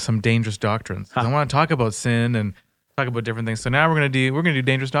dive into some dangerous doctrines. I want to talk about sin and talk about different things. So now we're going to do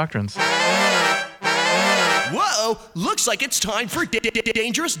dangerous doctrines. Whoa! Looks like it's time for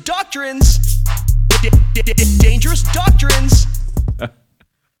dangerous doctrines. Dangerous doctrines.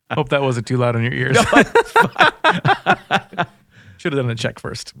 Hope that wasn't too loud on your ears. Should have done a check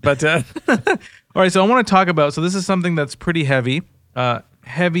first. But all right, so I want to talk about. So this is something that's pretty heavy,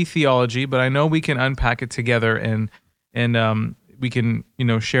 heavy theology. But I know we can unpack it together and we can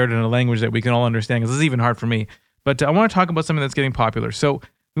share it in a language that we can all understand. Because this is even hard for me. But I want to talk about something that's getting popular. So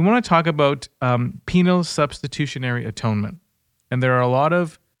we want to talk about penal substitutionary atonement, and there are a lot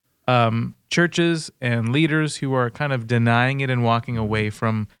of churches and leaders who are kind of denying it and walking away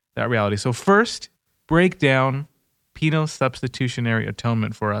from that reality. So first, break down penal substitutionary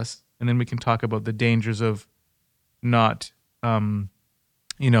atonement for us, and then we can talk about the dangers of not,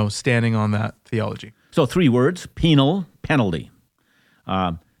 standing on that theology. So 3 words: penal, penalty.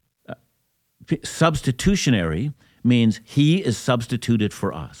 Substitutionary means he is substituted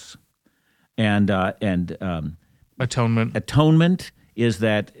for us, and atonement is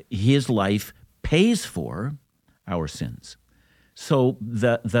that his life pays for our sins. So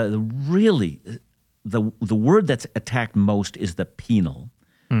the word that's attacked most is the penal.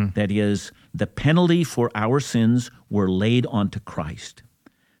 That is, the penalty for our sins were laid onto Christ.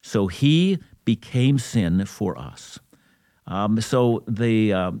 So he became sin for us. In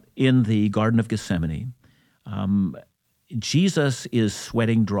the Garden of Gethsemane, Jesus is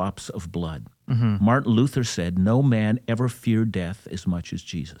sweating drops of blood. Martin Luther said, no man ever feared death as much as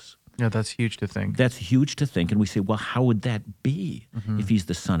Jesus. Yeah, that's huge to think. That's huge to think. And we say, well, how would that be if he's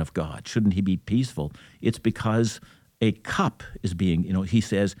the Son of God? Shouldn't he be peaceful? It's because a cup is being, he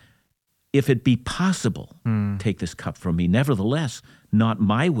says, if it be possible, take this cup from me. Nevertheless, not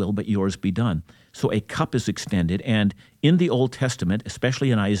my will, but yours be done. So a cup is extended. And in the Old Testament, especially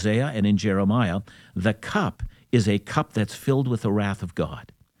in Isaiah and in Jeremiah, the cup is a cup that's filled with the wrath of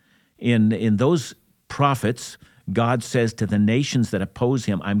God. In those prophets, God says to the nations that oppose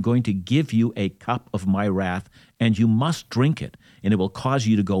him, I'm going to give you a cup of my wrath, and you must drink it. And it will cause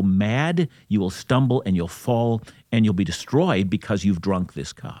you to go mad, you will stumble, and you'll fall, and you'll be destroyed because you've drunk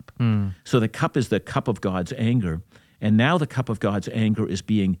this cup. So the cup is the cup of God's anger. And now the cup of God's anger is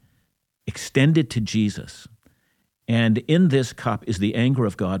being extended to Jesus. And in this cup is the anger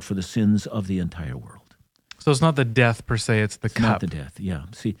of God for the sins of the entire world. So it's not the death per se, it's the cup. Not the death, yeah.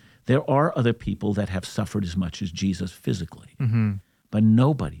 See, there are other people that have suffered as much as Jesus physically, but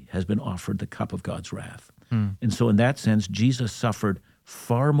nobody has been offered the cup of God's wrath. And so in that sense, Jesus suffered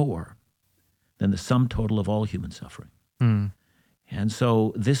far more than the sum total of all human suffering. And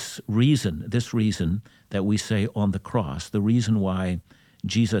so this reason that we say on the cross, the reason why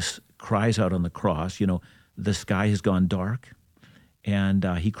Jesus cries out on the cross, the sky has gone dark, and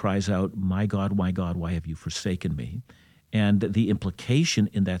he cries out, my God, why have you forsaken me? And the implication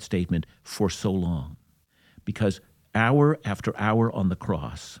in that statement, for so long, because hour after hour on the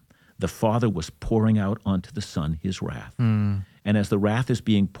cross, the Father was pouring out onto the Son his wrath. And as the wrath is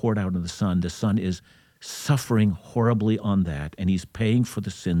being poured out on the Son is suffering horribly on that, and he's paying for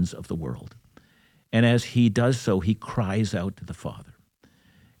the sins of the world. And as he does so, he cries out to the Father.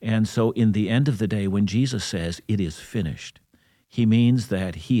 And so in the end of the day, when Jesus says, it is finished, he means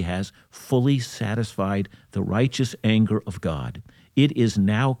that he has fully satisfied the righteous anger of God. It is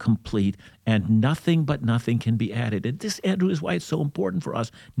now complete, and nothing but nothing can be added. And this, Andrew, is why it's so important for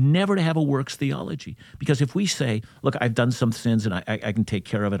us never to have a works theology. Because if we say, look, I've done some sins and I can take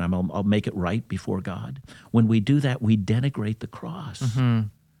care of it, I'll make it right before God. When we do that, we denigrate the cross.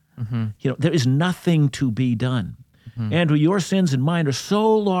 There is nothing to be done. Andrew, your sins and mine are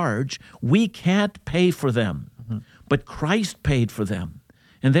so large, we can't pay for them. But Christ paid for them.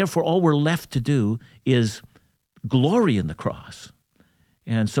 And therefore, all we're left to do is glory in the cross.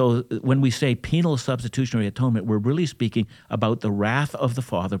 And so when we say penal substitutionary atonement, we're really speaking about the wrath of the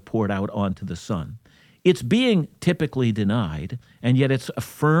Father poured out onto the Son. It's being typically denied, and yet it's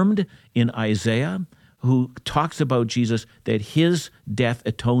affirmed in Isaiah, who talks about Jesus, that his death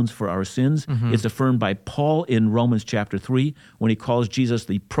atones for our sins. It's affirmed by Paul in Romans chapter 3 when he calls Jesus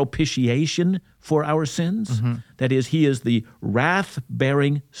the propitiation for our sins. That is, he is the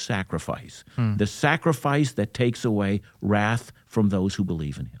wrath-bearing sacrifice, the sacrifice that takes away wrath from those who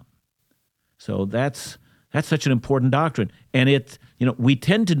believe in him. So that's such an important doctrine. And we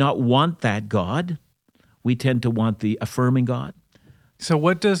tend to not want that God. We tend to want the affirming God. So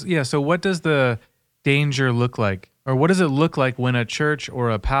what does the danger look like? Or what does it look like when a church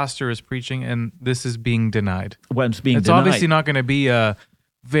or a pastor is preaching and this is being denied? When it's being It's denied. obviously not going to be a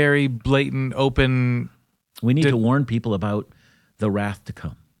very blatant, open... We need to warn people about the wrath to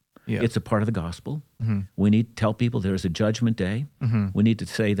come. Yeah. It's a part of the gospel. We need to tell people there is a judgment day. We need to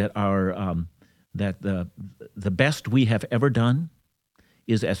say that that the best we have ever done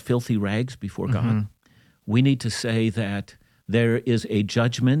is as filthy rags before God. We need to say that there is a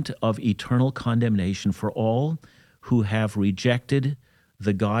judgment of eternal condemnation for all who have rejected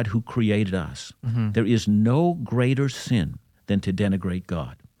the God who created us. There is no greater sin than to denigrate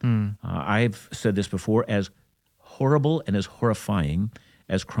God. I've said this before, as horrible and as horrifying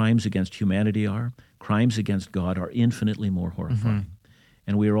as crimes against humanity are, crimes against God are infinitely more horrifying.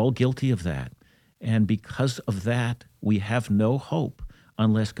 And we are all guilty of that. And because of that, we have no hope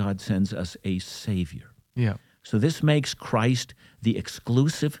unless God sends us a Savior. Yeah. So this makes Christ the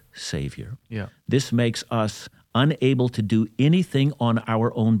exclusive Savior. Yeah. This makes us unable to do anything on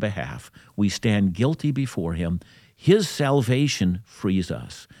our own behalf. We stand guilty before him. His salvation frees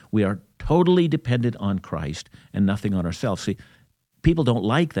us. We are totally dependent on Christ and nothing on ourselves. See, people don't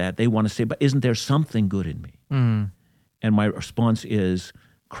like that. They want to say, but isn't there something good in me? And my response is,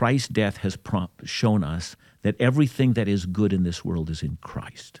 Christ's death has shown us that everything that is good in this world is in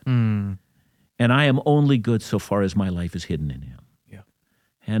Christ. And I am only good so far as my life is hidden in him. Yeah.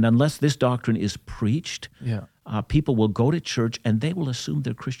 And unless this doctrine is preached, Yeah. People will go to church and they will assume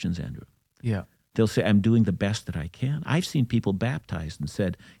they're Christians, Andrew. Yeah. They'll say, "I'm doing the best that I can." I've seen people baptized and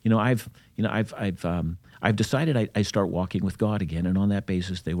said, I've decided I start walking with God again, and on that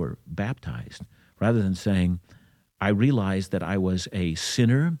basis they were baptized, rather than saying, "I realized that I was a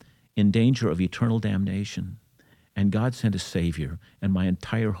sinner in danger of eternal damnation, and God sent a Savior, and my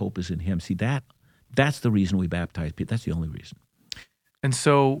entire hope is in him." See, that's the reason we baptize people. That's the only reason. And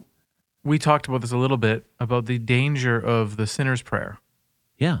so we talked about this a little bit, about the danger of the sinner's prayer,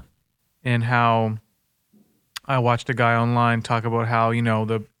 Yeah. and how I watched a guy online talk about how,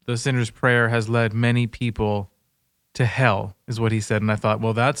 the sinner's prayer has led many people to hell, is what he said. And I thought,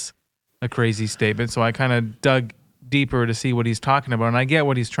 well, that's a crazy statement. So I kind of dug deeper to see what he's talking about. And I get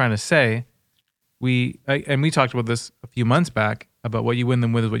what he's trying to say. We talked about this a few months back, about what you win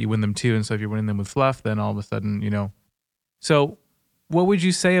them with is what you win them to. And so if you're winning them with fluff, then all of a sudden, So what would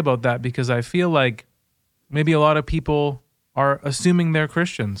you say about that? Because I feel like maybe a lot of people are assuming they're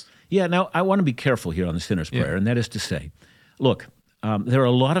Christians. Yeah, now I want to be careful here on the sinner's prayer, and that is to say, look, there are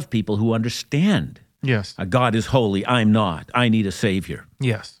a lot of people who understand Yes. God is holy, I'm not, I need a Savior.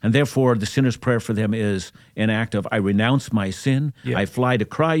 Yes. And therefore, the sinner's prayer for them is an act of, I renounce my sin, Yeah. I fly to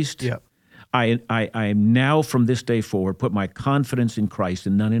Christ, Yeah. I am now from this day forward, put my confidence in Christ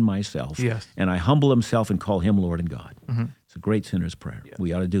and none in myself, Yes. and I humble himself and call him Lord and God. It's a great sinner's prayer.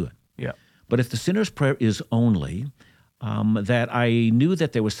 We ought to do it. Yeah. But if the sinner's prayer is only that I knew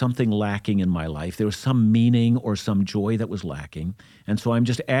that there was something lacking in my life, there was some meaning or some joy that was lacking, and so I'm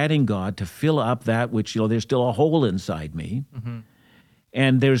just adding God to fill up that which, there's still a hole inside me,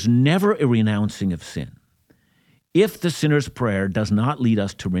 and there's never a renouncing of sin. If the sinner's prayer does not lead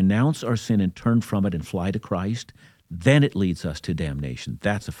us to renounce our sin and turn from it and fly to Christ, then it leads us to damnation.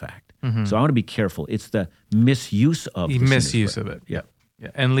 That's a fact. So I want to be careful. It's the misuse of the sinner's Misuse prayer. of it. Yeah. Yeah.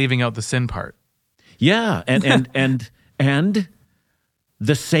 And leaving out the sin part. Yeah, and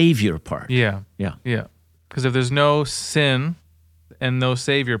the Savior part. Yeah. Yeah. Yeah. Because if there's no sin and no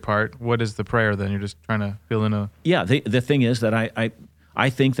Savior part, what is the prayer then? You're just trying to fill in a... Yeah, the thing is that I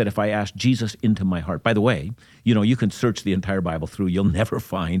think that if I ask Jesus into my heart, by the way, you can search the entire Bible through, you'll never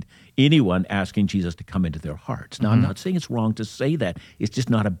find anyone asking Jesus to come into their hearts. Now, I'm not saying it's wrong to say that. It's just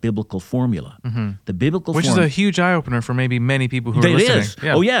not a biblical formula. The biblical Which is a huge eye-opener for maybe many people who are It listening. is.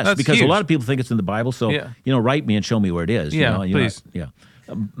 Yeah, Oh, yes, that's because huge. a lot of people think it's in the Bible, so, Yeah. write me and show me where it is. Yeah, please.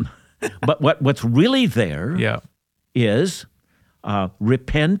 But what's really there Yeah. is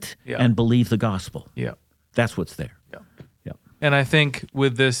repent Yeah. and believe the gospel. Yeah. That's what's there. Yeah. Yeah. And I think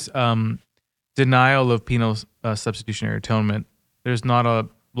with this denial of penal substitutionary atonement, there's not a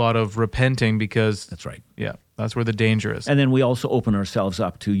lot of repenting because... That's right. Yeah. That's where the danger is. And then we also open ourselves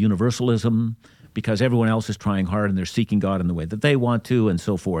up to universalism, because everyone else is trying hard and they're seeking God in the way that they want to and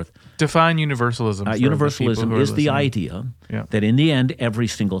so forth. Define universalism. For the Universalism people who are is the listening. idea Yeah. that in the end, every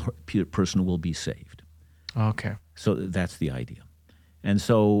single person will be saved. Okay. So that's the idea. And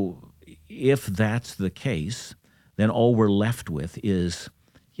so if that's the case, then all we're left with is,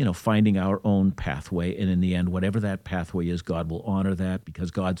 finding our own pathway. And in the end, whatever that pathway is, God will honor that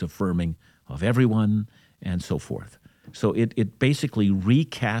because God's affirming of everyone and so forth. So it basically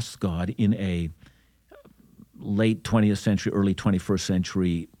recasts God in a late 20th century, early 21st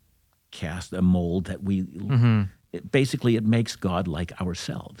century cast, a mold that we... Basically, it makes God like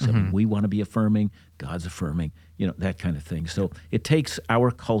ourselves. I mean, we want to be affirming, God's affirming, that kind of thing. So it takes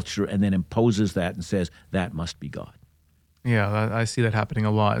our culture and then imposes that and says, that must be God. Yeah, I see that happening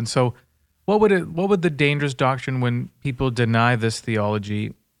a lot. And so what would the dangerous doctrine when people deny this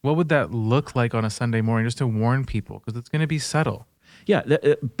theology, what would that look like on a Sunday morning just to warn people? Because it's going to be subtle. Yeah,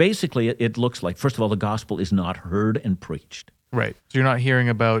 basically, it looks like, first of all, the gospel is not heard and preached. Right. So you're not hearing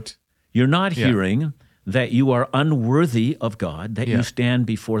about... You're not hearing that you are unworthy of God, that you stand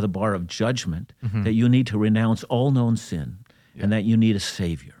before the bar of judgment, that you need to renounce all known sin, and that you need a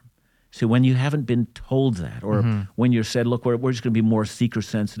Savior. See, when you haven't been told that, or when you're said, look, we're just going to be more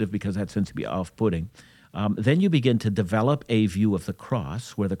seeker-sensitive because that tends to be off-putting, then you begin to develop a view of the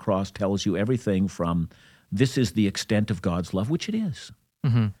cross, where the cross tells you everything from, this is the extent of God's love, which it is.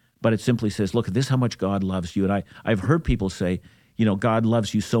 But it simply says, look, this is how much God loves you. And I've heard people say, God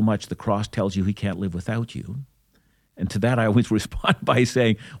loves you so much, the cross tells you he can't live without you. And to that, I always respond by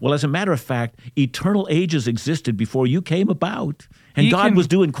saying, well, as a matter of fact, eternal ages existed before you came about, and God was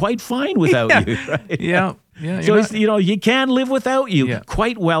doing quite fine without you. Right? Yeah. So, you can live without you. Yeah.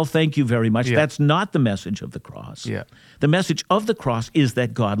 Quite well, thank you very much. Yeah. That's not the message of the cross. Yeah. The message of the cross is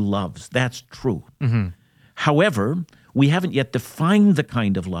that God loves. That's true. However, we haven't yet defined the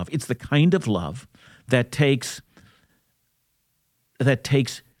kind of love. It's the kind of love that takes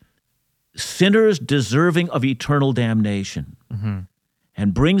sinners deserving of eternal damnation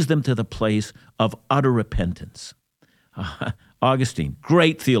and brings them to the place of utter repentance. Augustine,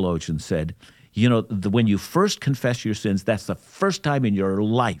 great theologian, said, when you first confess your sins, that's the first time in your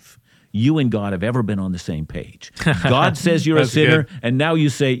life you and God have ever been on the same page. God says you're a sinner, and now you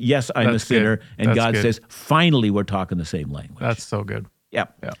say, yes, I'm a sinner, and God says, finally, we're talking the same language. That's so good. Yeah.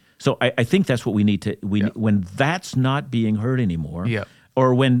 Yeah. So I think that's what we need to, when that's not being heard anymore, Yeah.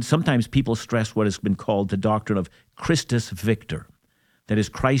 or when sometimes people stress what has been called the doctrine of Christus Victor, that is,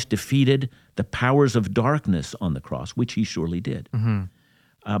 Christ defeated the powers of darkness on the cross, which he surely did.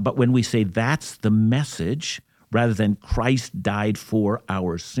 But when we say that's the message, rather than Christ died for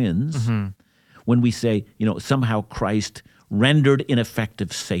our sins, when we say, somehow Christ rendered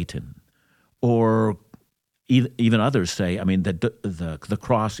ineffective Satan, or even others say, that the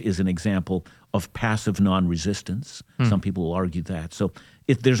cross is an example of passive non-resistance. Some people will argue that. So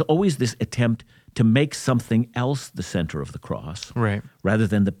there's always this attempt to make something else the center of the cross, Right. rather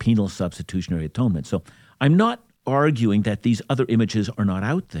than the penal substitutionary atonement. So I'm not arguing that these other images are not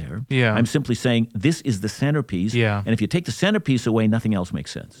out there. Yeah. I'm simply saying this is the centerpiece. Yeah. And if you take the centerpiece away, nothing else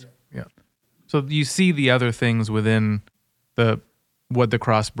makes sense. Yeah. So you see the other things within what the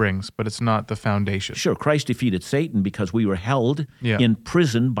cross brings, but it's not the foundation. Sure, Christ defeated Satan because we were held Yeah. in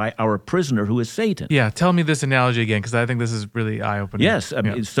prison by our prisoner who is Satan. Yeah. Tell me this analogy again, because I think this is really eye-opening. Yes,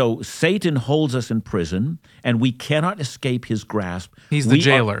 so Satan holds us in prison, and we cannot escape his grasp. He's the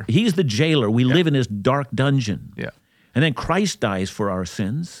jailer. He's the jailer. We live in his dark dungeon. Yeah. And then Christ dies for our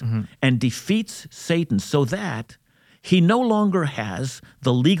sins and defeats Satan so that he no longer has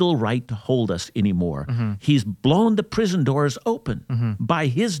the legal right to hold us anymore. He's blown the prison doors open by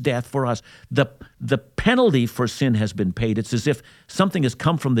his death for us. The penalty for sin has been paid. It's as if something has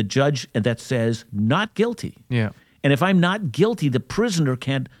come from the judge and that says, not guilty. Yeah. And if I'm not guilty, the prison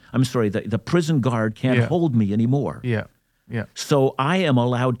guard can't hold me anymore. Yeah. Yeah. So I am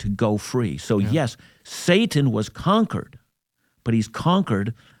allowed to go free. So yes, Satan was conquered, but he's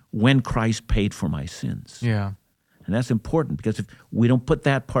conquered when Christ paid for my sins. Yeah. And that's important because if we don't put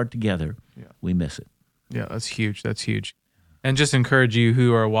that part together, we miss it. Yeah, that's huge. That's huge. And just encourage you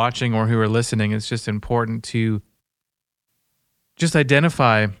who are watching or who are listening, it's just important to just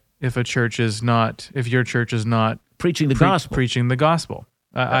identify if your church is not Preaching the gospel. Preaching the gospel.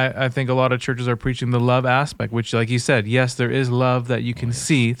 I think a lot of churches are preaching the love aspect, which, like you said, yes, there is love that you can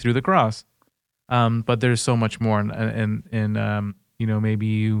see through the cross, but there's so much more. And maybe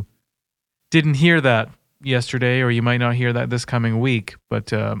you didn't hear that yesterday, or you might not hear that this coming week.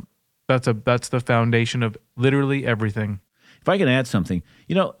 But that's the foundation of literally everything. If I can add something,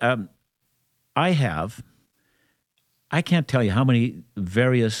 I have I can't tell you how many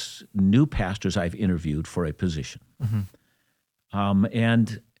various new pastors I've interviewed for a position.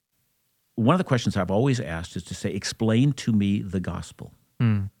 And one of the questions I've always asked is to say, explain to me the gospel.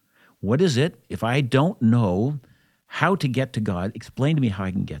 What is it? If I don't know how to get to God, explain to me how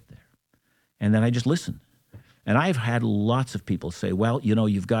I can get there. And then I just listen. And I've had lots of people say, well,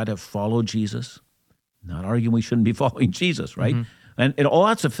 you've got to follow Jesus. Not arguing we shouldn't be following Jesus, right? And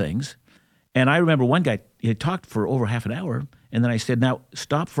lots of things. And I remember one guy, he had talked for over half an hour, and then I said, now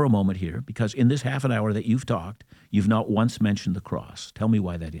stop for a moment here, because in this half an hour that you've talked, you've not once mentioned the cross. Tell me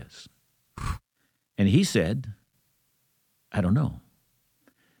why that is. And he said, I don't know.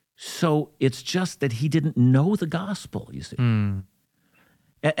 So it's just that he didn't know the gospel, you see.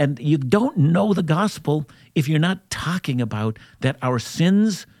 And you don't know the gospel if you're not talking about that our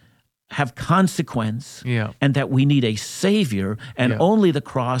sins have consequence, and that we need a Savior, and only the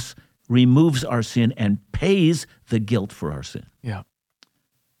cross removes our sin and pays the guilt for our sin. Yeah,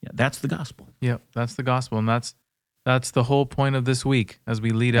 that's the gospel. Yeah, that's the gospel, and that's the whole point of this week as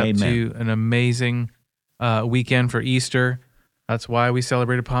we lead up to an amazing weekend for Easter. That's why we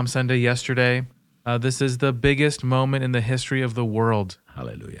celebrated Palm Sunday yesterday. This is the biggest moment in the history of the world.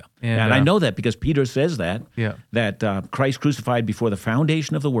 Hallelujah. And I know that because Peter says that Christ crucified before the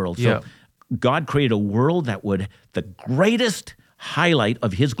foundation of the world. So God created a world that would, the greatest highlight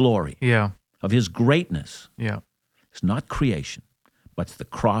of his glory, of his greatness. It's not creation, but it's the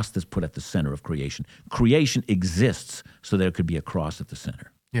cross that's put at the center of creation. Creation exists so there could be a cross at the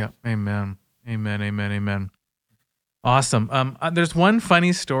center. Yeah, amen. Amen, amen, amen. Awesome. There's one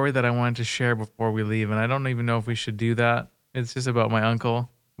funny story that I wanted to share before we leave, and I don't even know if we should do that. It's just about my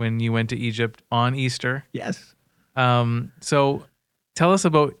uncle when you went to Egypt on Easter. Yes. So tell us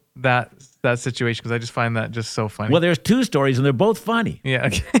about that situation, because I just find that just so funny. Well, there's two stories, and they're both funny. Yeah.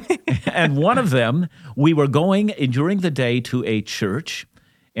 Okay. And one of them, we were going during the day to a church,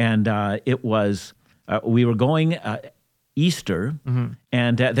 and we were going Easter,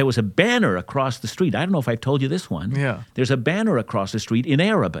 and there was a banner across the street. I don't know if I've told you this one. Yeah. There's a banner across the street in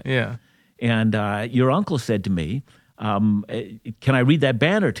Arabic. Yeah. And your uncle said to me, can I read that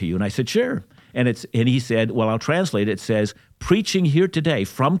banner to you? And I said, sure. And he said, well, I'll translate it. It says, preaching here today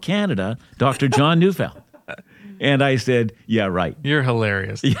from Canada, Dr. John Neufeld. And I said, yeah, right. You're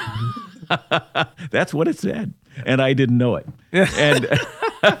hilarious. That's what it said. And I didn't know it.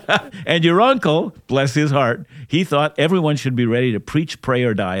 And your uncle, bless his heart, he thought everyone should be ready to preach, pray,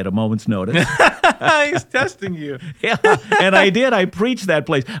 or die at a moment's notice. He's testing you. Yeah, and I did. I preached that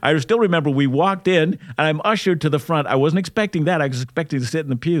place. I still remember we walked in, and I'm ushered to the front. I wasn't expecting that. I was expecting to sit in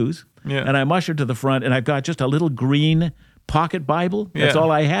the pews. Yeah. And I'm ushered to the front, and I've got just a little green pocket Bible. That's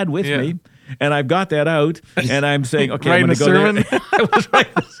all I had with me. And I've got that out, and I'm saying, okay, I'm going to go sermon? there. I was right.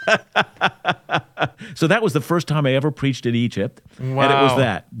 So that was the first time I ever preached in Egypt. Wow. And it was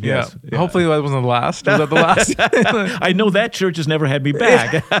that. Yeah. Yes. Hopefully that wasn't the last. Was that the last? I know that church has never had me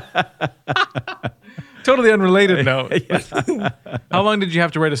back. Totally unrelated note. How long did you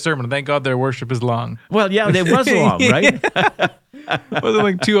have to write a sermon? Thank God their worship is long. Well, yeah, it was long, right? Was it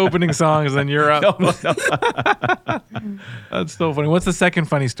like 2 opening songs and you're up? No. That's so funny. What's the second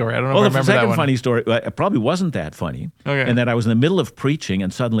funny story? I don't know if I remember the second that one. funny story it probably wasn't that funny. Okay. And that I was in the middle of preaching,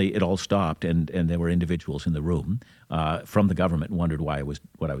 and suddenly it all stopped, and there were individuals in the room from the government and wondered what I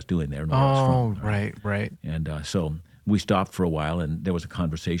was doing there. And where I was from. Right. And so we stopped for a while, and there was a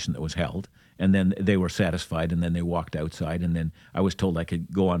conversation that was held, and then they were satisfied, and then they walked outside, and then I was told I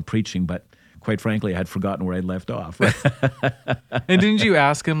could go on preaching, but quite frankly, I had forgotten where I'd left off. And didn't you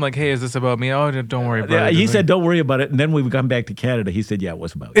ask him, like, hey, is this about me? Oh, don't worry about it. He said, don't worry about it. And then we would come back to Canada. He said, yeah, it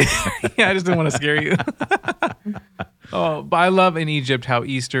was about you. Yeah, I just didn't want to scare you. But I love in Egypt how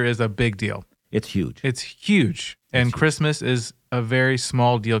Easter is a big deal. It's huge. It's huge. And Christmas is a very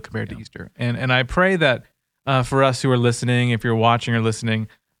small deal compared to Easter. And I pray that for us who are listening, if you're watching or listening,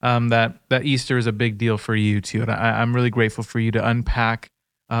 that Easter is a big deal for you too. And I'm really grateful for you to unpack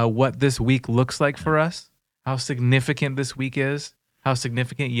what this week looks like for us, how significant this week is, how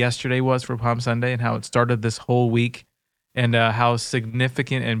significant yesterday was for Palm Sunday, and how it started this whole week, and how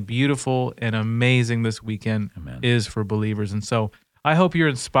significant and beautiful and amazing this weekend is for believers. And so I hope you're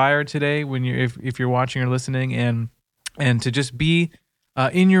inspired today when if you're watching or listening, and to just be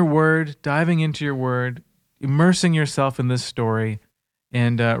in your word, diving into your word, immersing yourself in this story,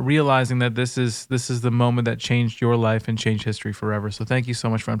 and realizing that this is the moment that changed your life and changed history forever. So thank you so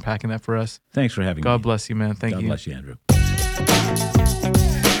much for unpacking that for us. Thanks for having me. God bless you, man. Thank you. God bless you, Andrew.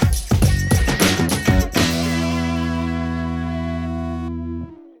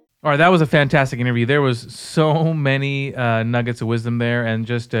 All right, that was a fantastic interview. There was so many nuggets of wisdom there, and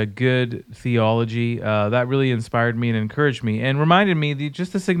just a good theology that really inspired me and encouraged me, and reminded me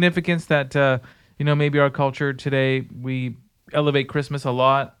just the significance that maybe our culture today, we elevate Christmas a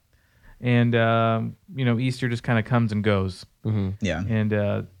lot, and Easter just kind of comes and goes. Yeah. And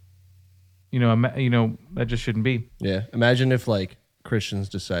that just shouldn't be. Yeah. Imagine if like Christians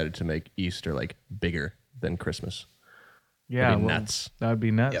decided to make Easter like bigger than Christmas. Yeah, That'd be nuts. That would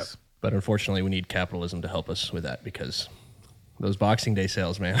be nuts. Yep. But unfortunately, we need capitalism to help us with that because those Boxing Day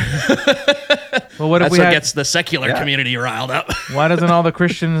sales, man. Well, what if That's we what had? gets the secular community riled up. Why doesn't all the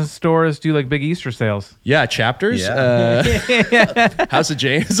Christian stores do like big Easter sales? Yeah, chapters. Yeah. House of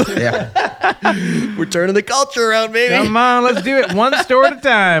James. Yeah. We're turning the culture around, baby. Come on, let's do it one store at a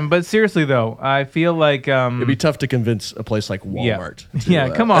time. But seriously though, I feel like It'd be tough to convince a place like Walmart. Yeah,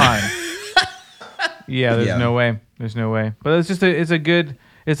 to, come on. Yeah, there's Yeah. no way. There's no way. But it's just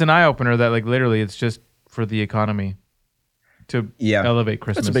it's an eye opener that like literally it's just for the economy to Yeah. elevate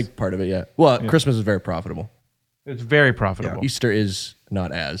Christmas. That's a big part of it, yeah. Well, Christmas is very profitable. It's very profitable. Easter is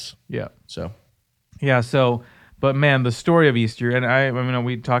not as. Yeah. So, Yeah. So, but man, the story of Easter, and I mean,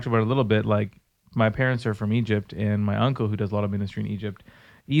 we talked about it a little bit. Like, my parents are from Egypt, and my uncle, who does a lot of ministry in Egypt,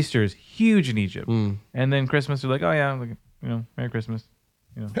 Easter is huge in Egypt. And then Christmas, they're like, oh yeah, like, Merry Christmas.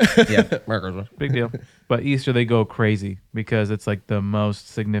 Yeah. Merry Christmas. Big deal. But Easter, they go crazy because it's like the most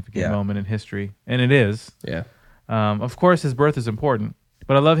significant Yeah. moment in history, and it is. Yeah. Of course, his birth is important,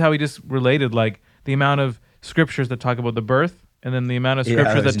 but I love how he just related like the amount of scriptures that talk about the birth, and then the amount of Yeah,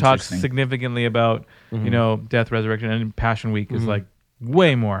 scriptures that was that talks interesting. significantly about death, resurrection, and Passion Week is like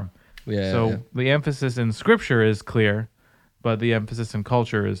way more. Yeah. So yeah. the emphasis in scripture is clear, but the emphasis in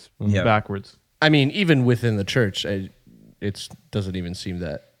culture is Yeah. backwards. I mean, even within the church, it doesn't even seem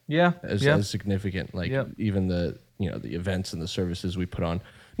that Yeah. as significant. Like Yep. even the the events and the services we put on.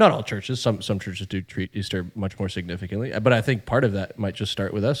 Not all churches. Some churches do treat Easter much more significantly. But I think part of that might just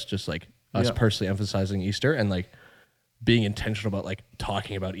start with us, just like us Yep. personally emphasizing Easter and like being intentional about like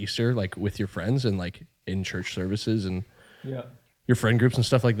talking about Easter like with your friends and like in church services and Yeah. your friend groups and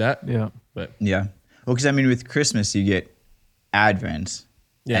stuff like that. Yeah. But Yeah. Well, because I mean, with Christmas, you get Advent,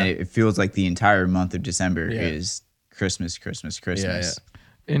 Yeah. and it feels like the entire month of December Yeah. is Christmas, Christmas, Christmas.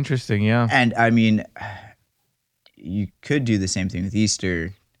 Interesting. Yeah. And I mean, you could do the same thing with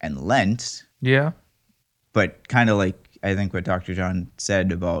Easter and Lent, Yeah. but kind of like I think what Dr. John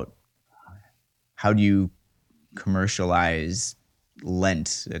said about how do you commercialize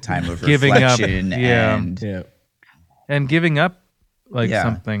Lent, a time of Giving up, reflection yeah. and yeah. And giving up like Yeah.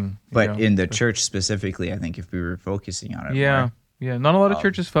 something. but in the church specifically, I think if we were focusing on it Yeah. more, Yeah. Not a lot of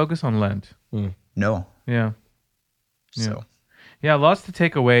churches focus on Lent. no. Yeah. Yeah. So Yeah, lots to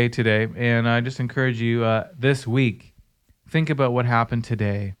take away today, and I just encourage you this week, think about what happened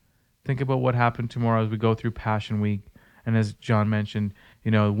today. Think about what happened tomorrow as we go through Passion Week, and as John mentioned,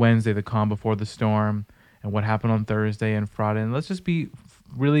 Wednesday, the calm before the storm, and what happened on Thursday and Friday. And let's just be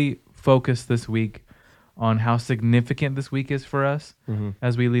really focused this week on how significant this week is for us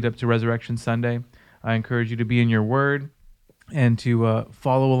as we lead up to Resurrection Sunday. I encourage you to be in your word and to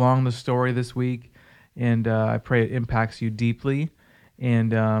follow along the story this week. And I pray it impacts you deeply. And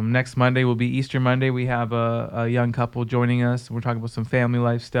next Monday will be Easter Monday. We have a young couple joining us. We're talking about some family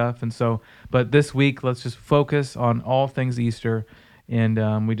life stuff. And so, but this week, let's just focus on all things Easter.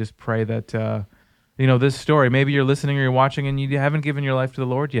 And we just pray that, this story, maybe you're listening or you're watching and you haven't given your life to the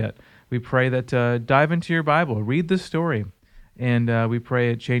Lord yet. We pray that dive into your Bible, read this story. And we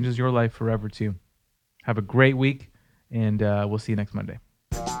pray it changes your life forever too. Have a great week. And we'll see you next Monday.